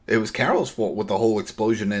 It was Carol's fault with the whole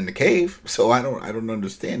explosion in the cave. So I don't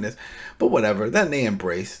understand this. But whatever. Then they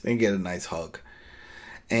embrace. They get a nice hug.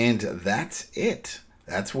 And that's it.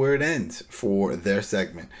 That's where it ends for their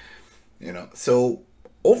segment. So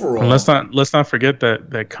overall, and let's not forget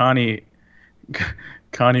that Connie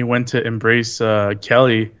went to embrace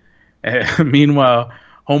Kelly. Meanwhile,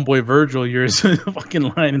 homeboy Virgil, you're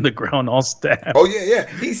fucking lying in the ground all stabbed. Oh yeah,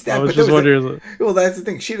 he stabbed. I was just wondering. Well, that's the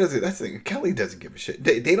thing. She doesn't. That's the thing. Kelly doesn't give a shit.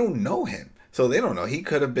 They don't know him, so they don't know. He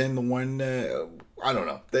could have been the one. I don't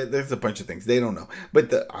know. There's a bunch of things they don't know.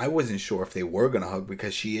 But I wasn't sure if they were gonna hug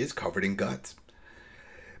because she is covered in guts.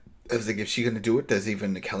 I was like, if she's gonna do it, does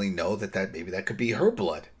even Kelly know that maybe that could be her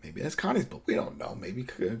blood? Maybe that's Connie's blood. We don't know. Maybe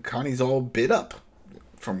Connie's all bit up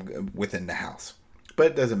from within the house. But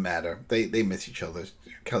it doesn't matter. They miss each other.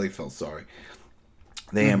 Kelly felt sorry.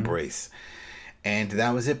 They embrace. And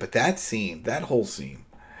that was it. But that whole scene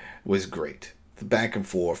was great. The back and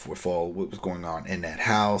forth with all what was going on in that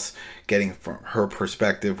house, getting from her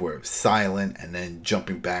perspective where it was silent, and then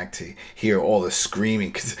jumping back to hear all the screaming.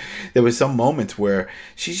 Because there was some moments where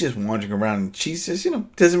she's just wandering around and she's just,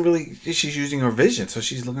 doesn't really, she's using her vision. So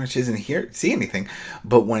she's looking, she doesn't see anything.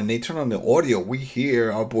 But when they turn on the audio, we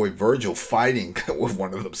hear our boy Virgil fighting with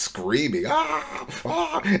one of them screaming,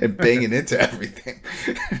 and banging into everything.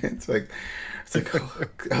 It's like,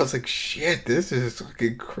 I was like, shit, this is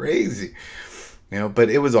fucking crazy. But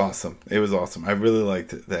it was awesome. It was awesome. I really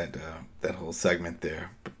liked that whole segment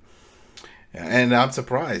there. And I'm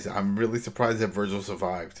surprised. I'm really surprised that Virgil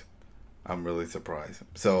survived. I'm really surprised.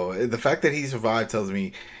 So the fact that he survived tells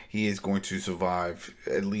me he is going to survive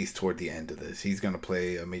at least toward the end of this. He's going to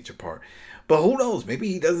play a major part. But who knows?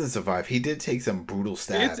 Maybe he doesn't survive. He did take some brutal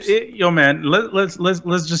stabs. Man, let's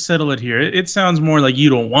just settle it here. It sounds more like you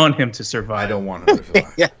don't want him to survive. I don't want him to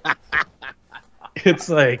survive. It's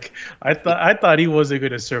like I thought he wasn't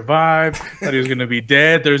gonna survive. Thought he was gonna be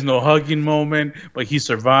dead. There's no hugging moment, but he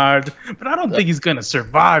survived. But I don't think he's gonna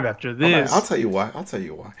survive after this. Right, I'll tell you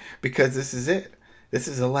why. Because this is it. This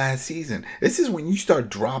is the last season. This is when you start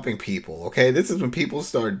dropping people. Okay, this is when people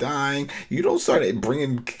start dying. You don't start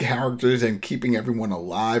bringing characters and keeping everyone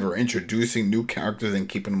alive, or introducing new characters and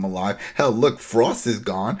keeping them alive. Hell, look, Frost is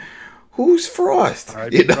gone. Who's Frost?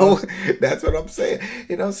 Frost. That's what I'm saying.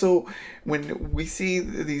 So when we see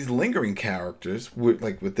these lingering characters,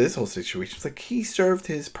 with this whole situation, it's like he served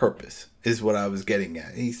his purpose, is what I was getting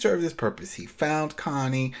at. He served his purpose. He found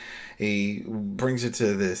Connie. He brings her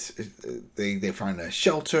to this. They find a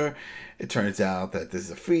shelter. It turns out that this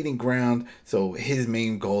is a feeding ground. So his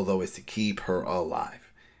main goal, though, is to keep her alive.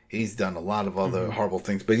 He's done a lot of other horrible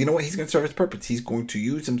things. But you know what? He's going to serve his purpose. He's going to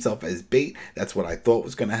use himself as bait. That's what I thought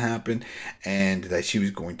was going to happen. And that she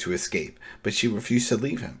was going to escape. But she refused to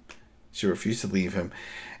leave him.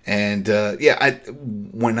 And,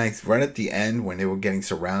 when I read at the end, when they were getting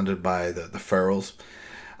surrounded by the ferals,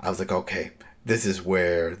 I was like, okay, this is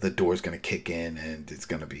where the door's going to kick in. And it's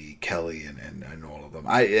going to be Kelly and all of them.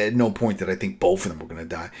 At no point did I think both of them were going to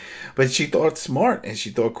die. But she thought smart and she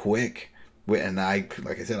thought quick. And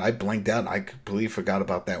like I said, I blanked out. I completely forgot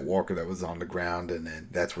about that walker that was on the ground, and then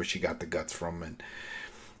that's where she got the guts from. And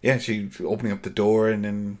yeah, she opening up the door, and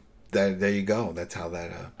then there you go. That's how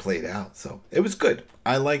that played out. So it was good.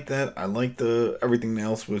 I liked that. I liked everything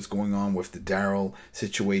else was going on with the Daryl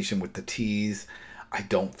situation with the tease. I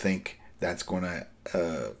don't think that's going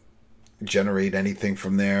to generate anything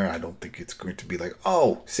from there. I don't think it's going to be like,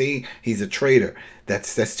 oh, see, he's a traitor.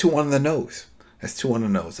 That's too on the nose. That's too on the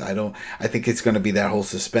nose. I think it's going to be that whole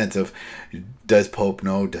suspense of, does Pope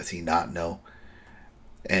know? Does he not know?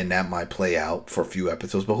 And that might play out for a few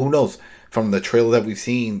episodes. But who knows? From the trailer that we've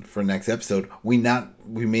seen for next episode, we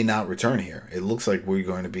may not return here. It looks like we're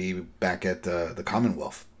going to be back at the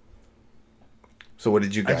Commonwealth. So what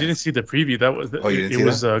did you guys? I didn't see the preview. That was Oh, you didn't see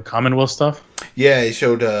was that? Commonwealth stuff. Yeah, it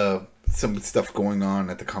showed some stuff going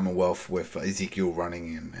on at the Commonwealth with Ezekiel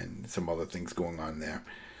running and some other things going on there.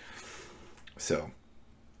 So,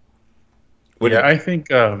 I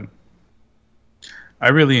think I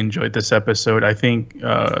really enjoyed this episode. I think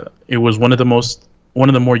it was one of the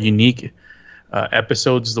more unique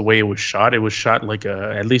episodes. The way it was shot like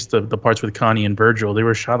at least the parts with Connie and Virgil, they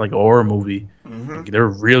were shot like a horror movie. mm-hmm. Like, they're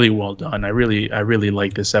really well done. I really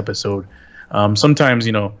like this episode. Sometimes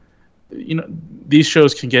these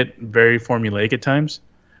shows can get very formulaic at times,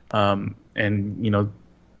 and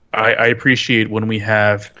I appreciate when we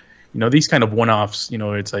have these kind of one-offs.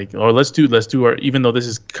 It's like, oh, let's do our, even though this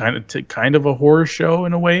is kind of a horror show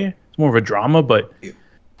in a way, it's more of a drama, but it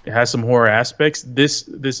has some horror aspects.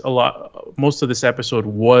 Most of this episode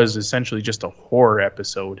was essentially just a horror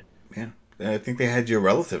episode. Yeah, I think they had your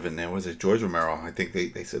relative in there. Was it George Romero? I think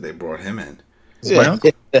they said they brought him in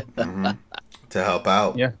mm-hmm. to help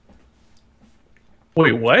out. Yeah.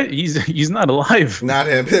 Wait, what? He's not alive. Not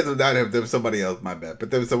him. Not him. There was somebody else. My bad. But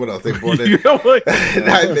there was someone else. They brought in.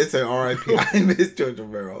 I miss it. R.I.P. I miss George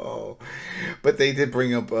Romero. Oh. But they did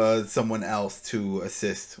bring up someone else to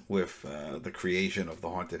assist with the creation of the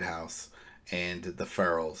haunted house and the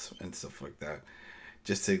ferals and stuff like that,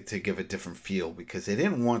 just to give a different feel, because they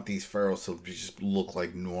didn't want these ferals to just look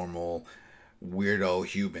like normal weirdo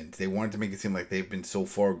humans. They wanted to make it seem like they've been so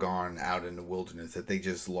far gone out in the wilderness that they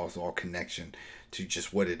just lost all connection to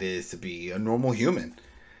just what it is to be a normal human.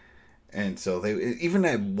 And so they, even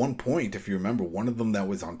at one point, if you remember, one of them that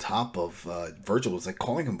was on top of Virgil was like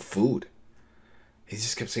calling him food. He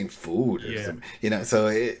just kept saying food, or something, so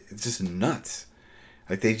it's just nuts.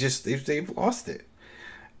 Like they've lost it.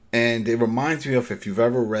 And it reminds me of, if you've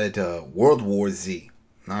ever read World War Z,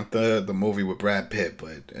 not the movie with Brad Pitt,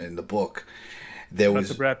 but in the book, there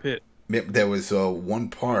was Brad Pitt. There was one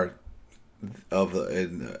part of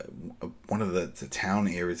one of the town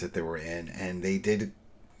areas that they were in, and they did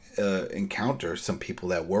encounter some people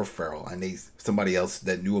that were feral, and somebody else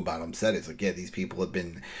that knew about them said it's like, yeah, these people have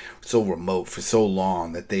been so remote for so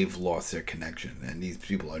long that they've lost their connection, and these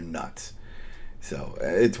people are nuts. So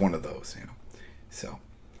it's one of those, So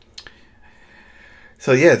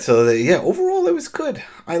overall it was good.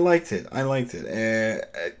 I liked it.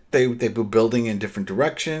 They were building in different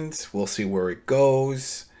directions. We'll see where it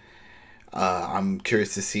goes. I'm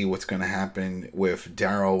curious to see what's going to happen with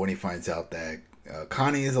Daryl when he finds out that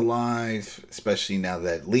Connie is alive, especially now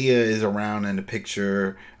that Leah is around in the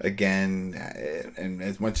picture again. And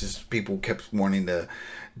as much as people kept wanting the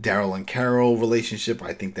Daryl and Carol relationship,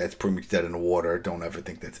 I think that's pretty much dead in the water. Don't ever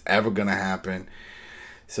think that's ever going to happen.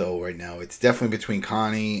 So right now it's definitely between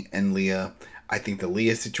Connie and Leah. I think the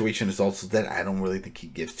Leah situation is also dead. I don't really think he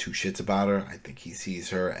gives two shits about her. I think he sees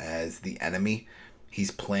her as the enemy. He's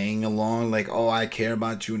playing along like, oh, I care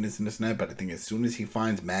about you and this and this and that. But I think as soon as he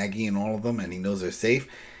finds Maggie and all of them and he knows they're safe,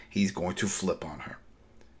 he's going to flip on her.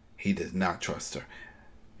 He does not trust her.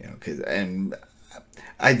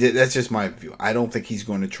 That's just my view. I don't think he's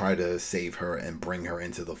going to try to save her and bring her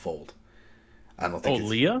into the fold. I don't think.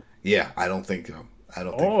 Leah? Yeah, I don't think. I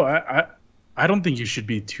don't think you should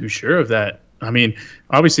be too sure of that. I mean,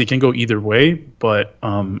 obviously it can go either way, but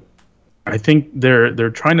I think they're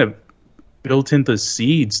trying to build in the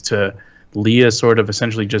seeds to Leah sort of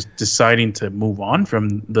essentially just deciding to move on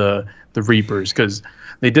from the Reapers, because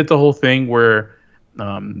they did the whole thing where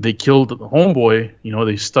they killed the homeboy.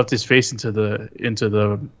 They stuffed his face into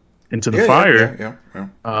the fire.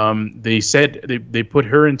 Yeah. They said they put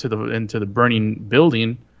her into the burning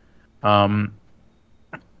building.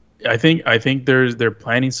 I think they're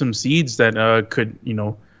planting some seeds that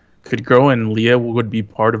could grow, and Leah would be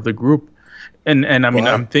part of the group. And I mean,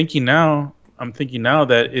 I'm thinking now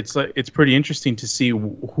that it's pretty interesting to see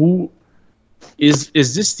who is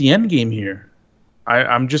this the end game here.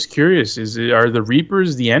 I'm just curious. Are the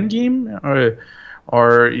Reapers the end game,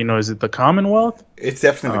 or is it the Commonwealth? It's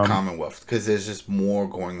definitely the Commonwealth, because there's just more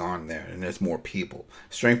going on there, and there's more people.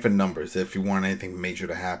 Strength in numbers. If you want anything major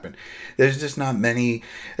to happen, there's just not many.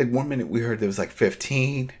 Like 1 minute we heard there was like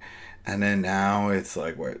 15. And then now it's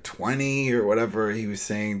like, 20 or whatever he was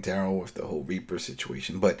saying, Daryl, with the whole Reaper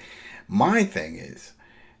situation. But my thing is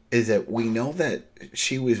that we know that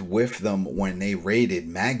she was with them when they raided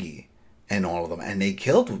Maggie and all of them. And they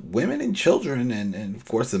killed women and children and of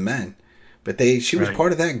course, the men. But she was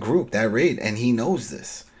part of that group, that raid. And he knows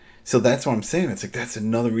this. So that's what I'm saying. It's like, that's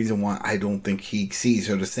another reason why I don't think he sees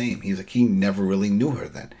her the same. He's like, he never really knew her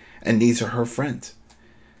then. And these are her friends.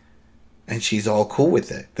 And she's all cool with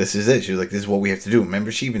it. This is it. She was like, this is what we have to do.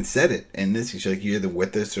 Remember, she even said it in this. She's like, you're either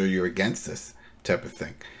with us or you're against us type of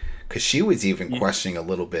thing. because she was even questioning a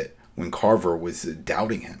little bit when Carver was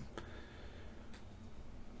doubting him.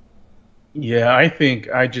 Yeah, I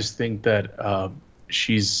just think that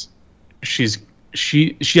she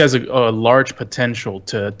has a large potential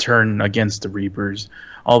to turn against the Reapers.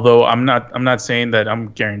 Although I'm not saying that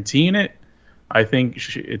I'm guaranteeing it. I think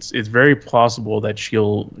it's very plausible that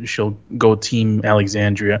she'll go Team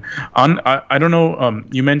Alexandria. I don't know.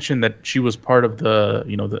 You mentioned that she was part of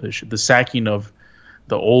the sacking of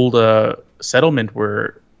the old settlement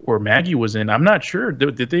where Maggie was in. I'm not sure.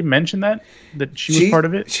 Did they mention that she was part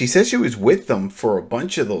of it? She said she was with them for a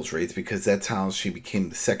bunch of those raids because that's how she became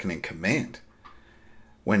the second in command.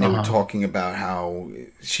 When they were talking about how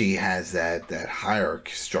she has that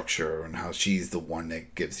hierarchy structure and how she's the one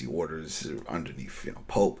that gives the orders underneath,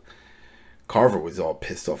 Pope. Carver was all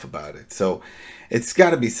pissed off about it. So it's got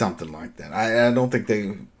to be something like that. I don't think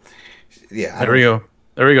they. Yeah.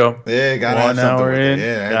 There we go. Yeah, gotta have something with it.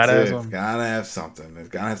 Yeah, gotta that's have it. Gotta have something. It's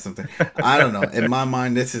gotta have something. I don't know. In my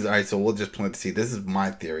mind, this is all right. So we'll just plant the seed. This is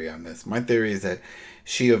my theory on this. My theory is that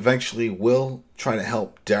she eventually will try to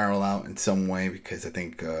help Daryl out in some way because I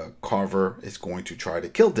think Carver is going to try to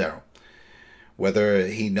kill Daryl. Whether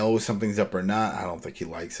he knows something's up or not, I don't think he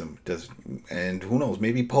likes him. And who knows?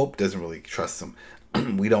 Maybe Pope doesn't really trust him.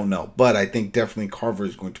 We don't know. But I think definitely Carver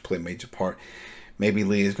is going to play a major part. Maybe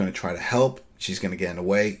Leah is going to try to help. She's going to get in the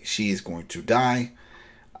way. She is going to die.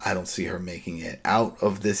 I don't see her making it out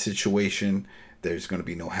of this situation. There's going to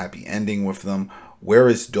be no happy ending with them. Where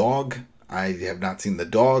is Dog? I have not seen the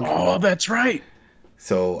dog. Oh, that's right.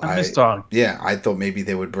 So I miss Dog. Yeah, I thought maybe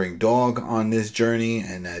they would bring Dog on this journey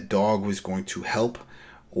and that Dog was going to help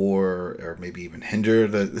or maybe even hinder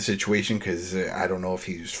the situation because I don't know if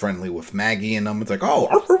he was friendly with Maggie and them. It's like,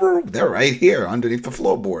 oh, they're right here underneath the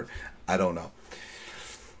floorboard. I don't know.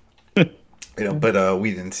 But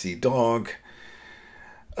we didn't see Dog.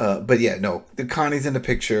 But yeah, no, the Connie's in the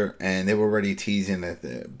picture, and they were already teasing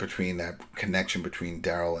between that connection between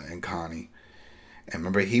Daryl and Connie. And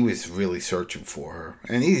remember, he was really searching for her,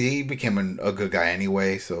 and he became a good guy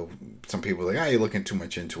anyway. So some people are like, you're looking too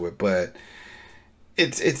much into it, but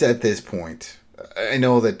it's at this point. I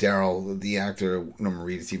know that Daryl, the actor, Norman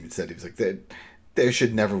Reedus, even said he was like that. There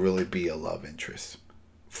should never really be a love interest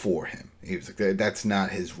for him. He was like, that's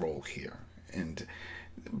not his role here. And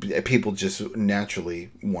people just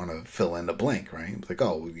naturally want to fill in the blank, right? It's like,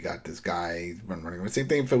 we got this guy running around. Same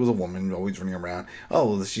thing if it was a woman, always running around.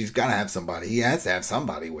 She's got to have somebody. He has to have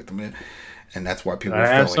somebody with him. And that's why people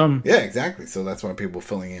are filling. Yeah, exactly. So that's why people are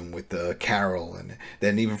filling in with Carol. And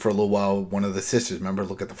then even for a little while, one of the sisters, remember,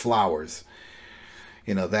 look at the flowers.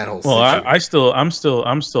 That whole situation. Well,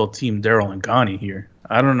 I'm still team Daryl and Connie here.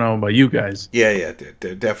 I don't know about you guys. Yeah,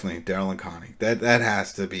 definitely Daryl and Connie. That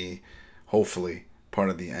has to be, hopefully, part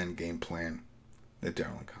of the end game plan. That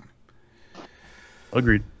Daryl and Connie.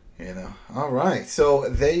 Agreed. All right. So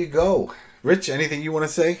there you go. Rich, anything you want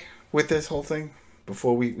to say with this whole thing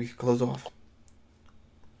before we close off?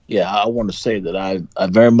 Yeah, I want to say that I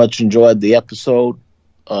very much enjoyed the episode.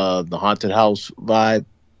 The haunted house vibe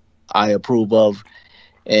I approve of.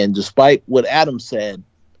 And despite what Adam said,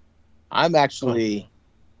 I'm actually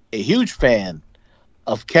a huge fan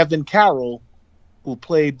of Kevin Carroll, who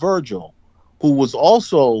played Virgil, who was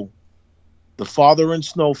also the father in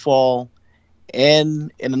Snowfall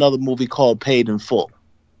and in another movie called Paid in Full.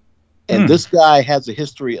 And this guy has a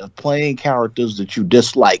history of playing characters that you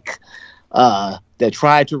dislike, that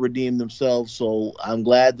try to redeem themselves. So I'm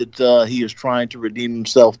glad that he is trying to redeem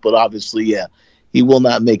himself. But obviously, he will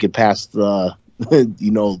not make it past the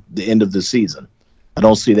end of the season. I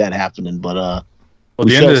don't see that happening. But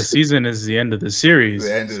the end of the season is the end of the series.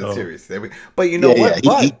 The end of the series. But you know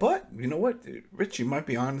what? But you know what, Rich, you might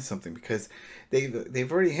be onto something because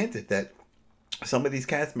they've already hinted that some of these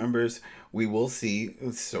cast members we will see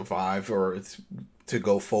survive or to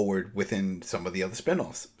go forward within some of the other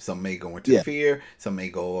spinoffs. Some may go into Fear. Some may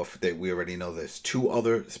go off. We already know there's 2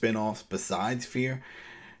 other spinoffs besides Fear.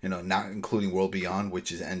 Not including World Beyond,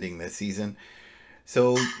 which is ending this season.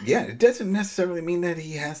 So yeah, it doesn't necessarily mean that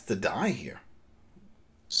he has to die here.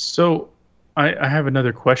 So I have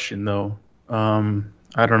another question though.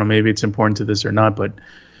 I don't know, maybe it's important to this or not, but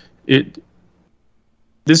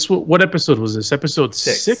what episode was this? Episode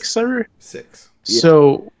 6, sir? 6. Yeah.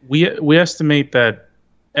 So we estimate that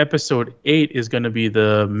episode 8 is going to be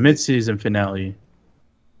the mid-season finale.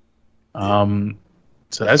 So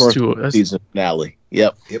that's season finale.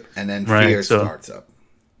 Yep. And then Fear starts up.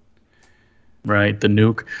 Right, the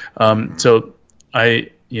nuke.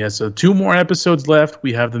 So 2 more episodes left.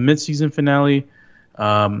 We have the mid-season finale.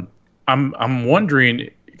 I'm wondering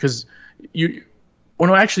because Oh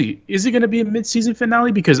no, actually, is it going to be a mid-season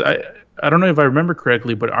finale? Because I don't know if I remember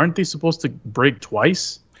correctly, but aren't they supposed to break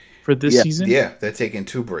twice for this season? Yeah, they're taking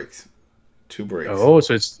 2 breaks. 2 breaks. Oh,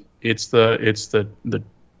 so it's the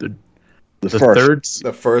third.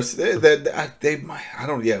 The first, they might, I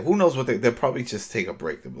don't, yeah, who knows what they'll probably just take a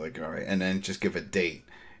break. They'll be like, all right, and then just give a date,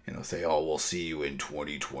 say, oh, we'll see you in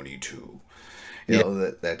 2022, you know,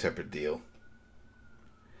 that type of deal.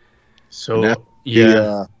 So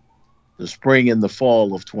the spring and the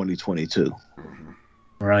fall of 2022.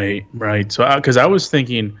 Right. So because I was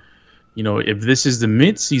thinking, if this is the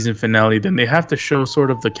mid-season finale, then they have to show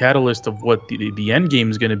sort of the catalyst of what the end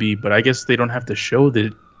game is going to be. But I guess they don't have to show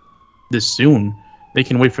that this soon. They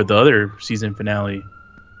can wait for the other season finale,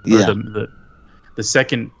 or the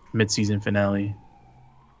second mid-season finale.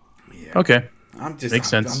 Yeah. Okay. Makes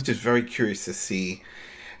sense. I'm just very curious to see,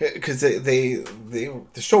 because the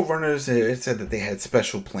showrunners said that they had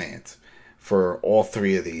special plans for all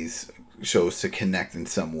 3 of these shows to connect in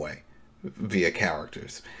some way via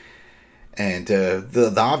characters. And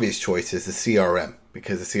the obvious choice is the CRM,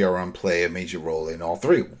 because the CRM play a major role in all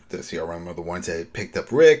 3. The CRM are the ones that picked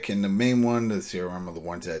up Rick in the main one. The CRM are the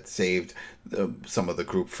ones that saved some of the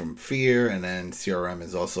group from fear. And then CRM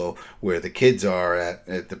is also where the kids are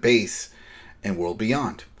at the base and World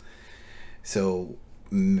Beyond. So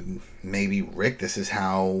maybe Rick, this is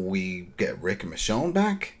how we get Rick and Michonne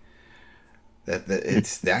back.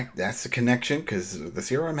 That's the connection, because the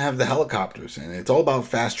CRM have the helicopters, and it's all about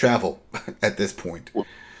fast travel at this point.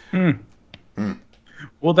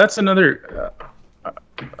 Well, that's another.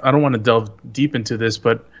 I don't want to delve deep into this,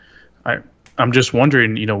 but I'm just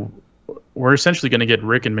wondering. We're essentially going to get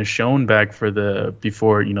Rick and Michonne back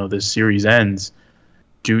before this series ends.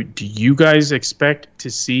 Do you guys expect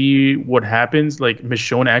to see what happens, like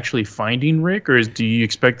Michonne actually finding Rick, or do you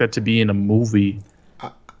expect that to be in a movie?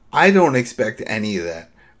 I don't expect any of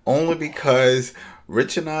that. Only because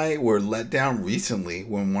Rich and I were let down recently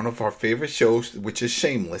when one of our favorite shows, which is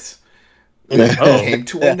Shameless, came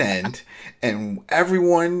to an end. And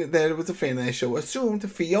everyone that was a fan of that show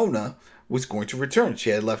assumed Fiona was going to return. She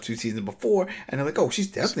had left 2 seasons before. And they're like, oh,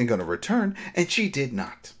 she's definitely going to return. And she did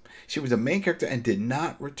not. She was a main character and did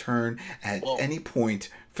not return at any point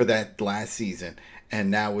for that last season.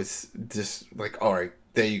 And now it's just like, all right.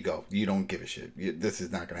 There you go. You don't give a shit. This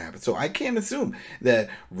is not going to happen. So I can't assume that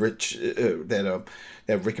Rick and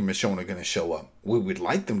Michonne are going to show up. We would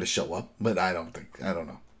like them to show up, but I don't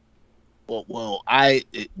know. Well, I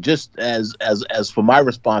just as for my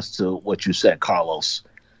response to what you said, Carlos.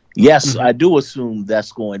 Yes, I do assume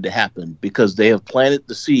that's going to happen, because they have planted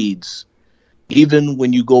the seeds. Even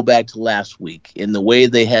when you go back to last week, in the way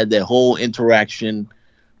they had that whole interaction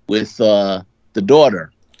with the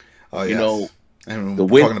daughter, and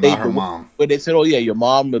we're talking about her mom. But they said, oh, yeah, your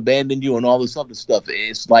mom abandoned you and all this other stuff.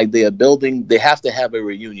 It's like they have to have a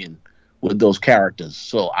reunion with those characters.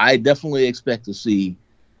 So I definitely expect to see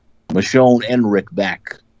Michonne and Rick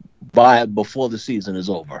back before the season is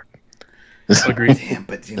over. Agreed. Damn,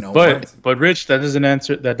 but but Rich, that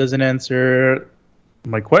doesn't answer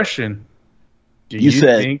my question. Do you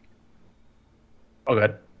think? Oh,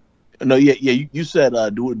 God. No, you said,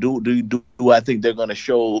 do I think they're going to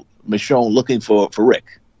show Michonne looking for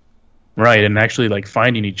Rick? Right, and actually like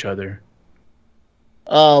finding each other.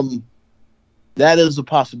 That is a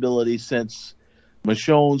possibility, since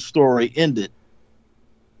Michonne's story ended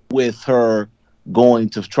with her going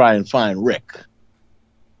to try and find Rick.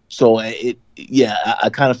 So I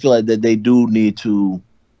kind of feel like that they do need to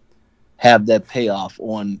have that payoff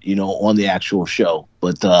on the actual show,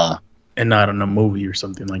 but and not in a movie or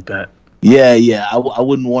something like that. Yeah, I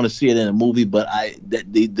wouldn't want to see it in a movie, but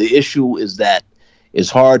the issue is that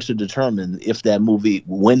it's hard to determine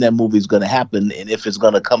when that movie is going to happen, and if it's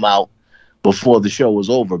going to come out before the show is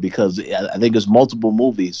over, because I think it's multiple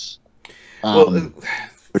movies. From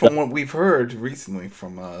what we've heard recently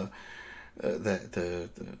from the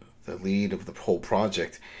lead of the whole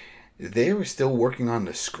project, they were still working on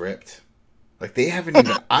the script. Like, they haven't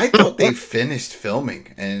even. I thought they finished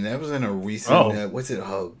filming, and that was in a recent. What's it?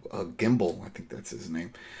 Gimbal, I think that's his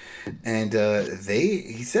name. And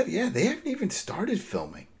he said, they haven't even started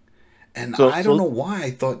filming, and I don't know why.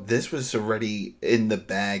 I thought this was already in the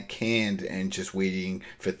bag, canned, and just waiting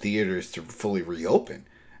for theaters to fully reopen,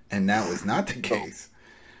 and that was not the case.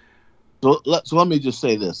 So let me just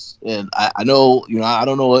say this, and I know, I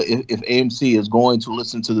don't know if AMC is going to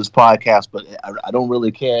listen to this podcast, but I don't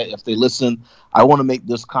really care if they listen. I want to make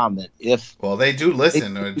this comment. Well, they do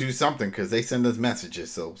listen or do something, because they send us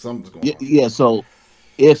messages, so something's going on. Yeah, so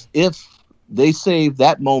if they save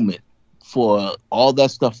that moment for all that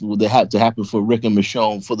stuff that had to happen for Rick and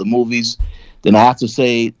Michonne for the movies, then I have to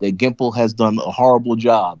say that Gimple has done a horrible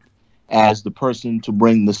job as the person to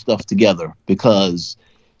bring the stuff together, because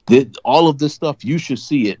all of this stuff, you should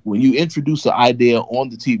see it. When you introduce an idea on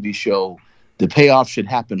the TV show, the payoff should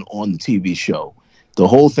happen on the TV show. The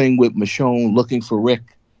whole thing with Michonne looking for Rick,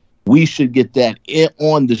 we should get that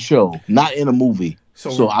on the show, not in a movie.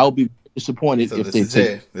 So I'll be disappointed if they take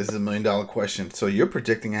it. This is $1 million question. So you're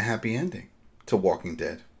predicting a happy ending to Walking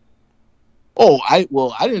Dead? Oh, I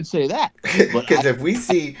didn't say that. Because if we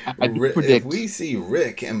see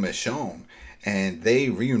Rick and Michonne and they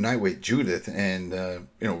reunite with Judith and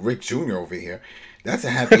Rick Jr. over here, that's a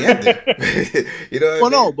happy ending.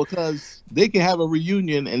 No, because they can have a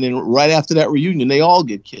reunion and then right after that reunion they all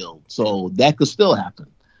get killed. So that could still happen.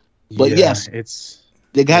 But yes,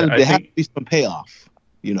 there have to be some payoff.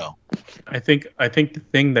 I think the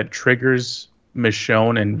thing that triggers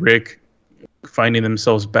Michonne and Rick finding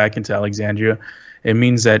themselves back into Alexandria, it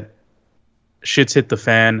means that shit's hit the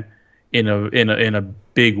fan in a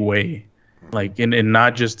big way, like in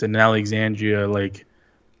not just in Alexandria, like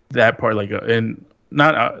that part, like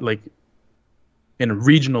like in a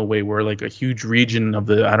regional way, where like a huge region of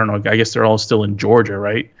I don't know, I guess they're all still in Georgia,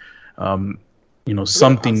 right?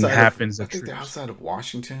 Something happens. I think they're outside of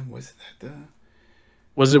Washington. Was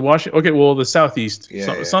it Washington? Okay, well, the Southeast,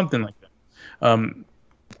 something like that.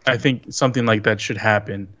 I think something like that should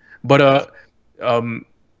happen. But I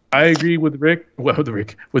agree with Rick. Well,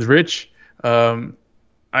 with Rich.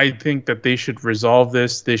 I think that they should resolve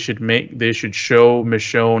this. They should show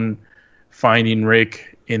Michonne finding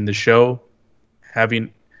Rick in the show. The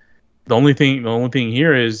only thing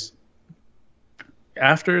here is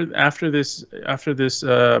after this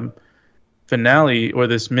finale, or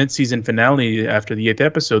this mid-season finale after the 8th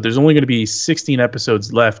episode, there's only going to be 16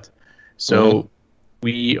 episodes left. So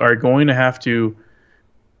we are going to have to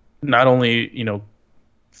not only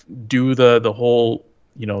do the whole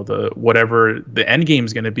the whatever the end game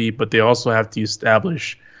is going to be, but they also have to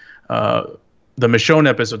establish the Michonne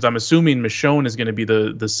episodes. I'm assuming Michonne is going to be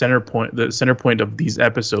the center point of these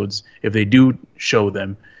episodes if they do show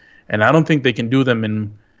them, and I don't think they can do them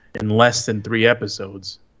in less than 3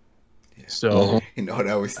 episodes. So you know what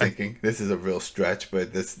I was thinking? This is a real stretch,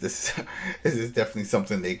 but this is definitely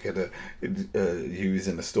something they could use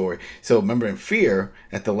in the story. So remember in Fear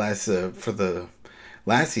at the last for the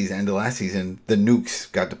last season, the nukes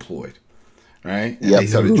got deployed, right? And they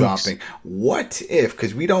started dropping. What if?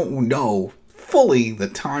 Because we don't know fully the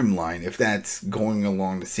timeline, if that's going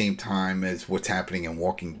along the same time as what's happening in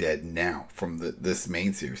Walking Dead now from this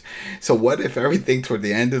main series. So what if everything toward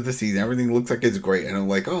the end of the season, everything looks like it's great, and I'm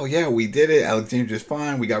like, oh yeah, we did it, Alexandria's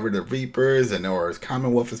fine, we got rid of Reapers, and or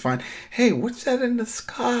Commonwealth is fine. Hey, what's that in the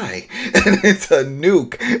sky? And it's a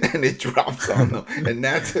nuke, and it drops on them, and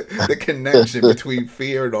that's the connection between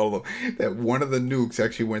Fear and all of them, that one of the nukes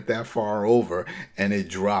actually went that far over, and it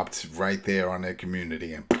dropped right there on their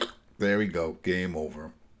community, and there we go. Game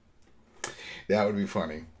over. That would be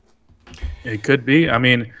funny. It could be. I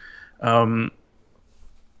mean, I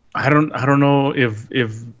don't know if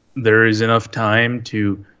there is enough time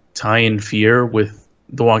to tie in Fear with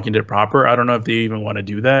The Walking Dead proper. I don't know if they even want to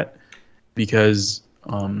do that, because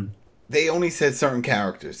they only said certain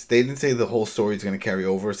characters. They didn't say the whole story is going to carry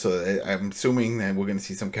over. So I'm assuming that we're going to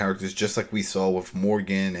see some characters just like we saw with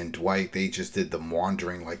Morgan and Dwight. They just did them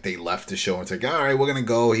wandering, like they left the show and it's like, all right, we're going to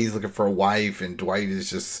go. He's looking for a wife, and Dwight is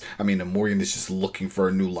just, Morgan is just looking for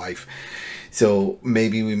a new life. So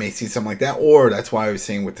maybe we may see something like that. Or that's why I was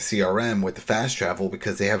saying with the CRM, with the fast travel,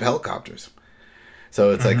 because they have helicopters.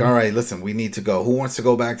 So it's like, all right, listen, we need to go. Who wants to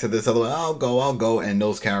go back to this other one? I'll go. And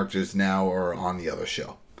those characters now are on the other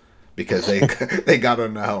show, because they got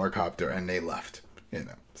on the helicopter and they left,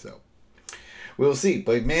 so we'll see.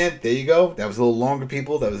 But man, there you go. That was a little longer,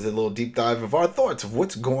 people. That was a little deep dive of our thoughts of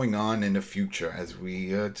what's going on in the future as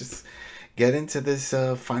we just get into this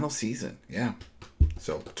final season. Yeah.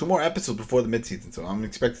 So 2 more episodes before the mid-season. So I'm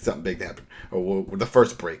expecting something big to happen. Or the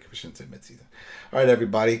first break. I shouldn't say mid-season. All right,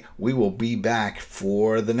 everybody. We will be back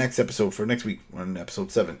for the next episode for next week on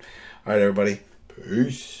episode 7. All right, everybody.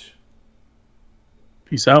 Peace.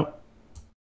 Peace out.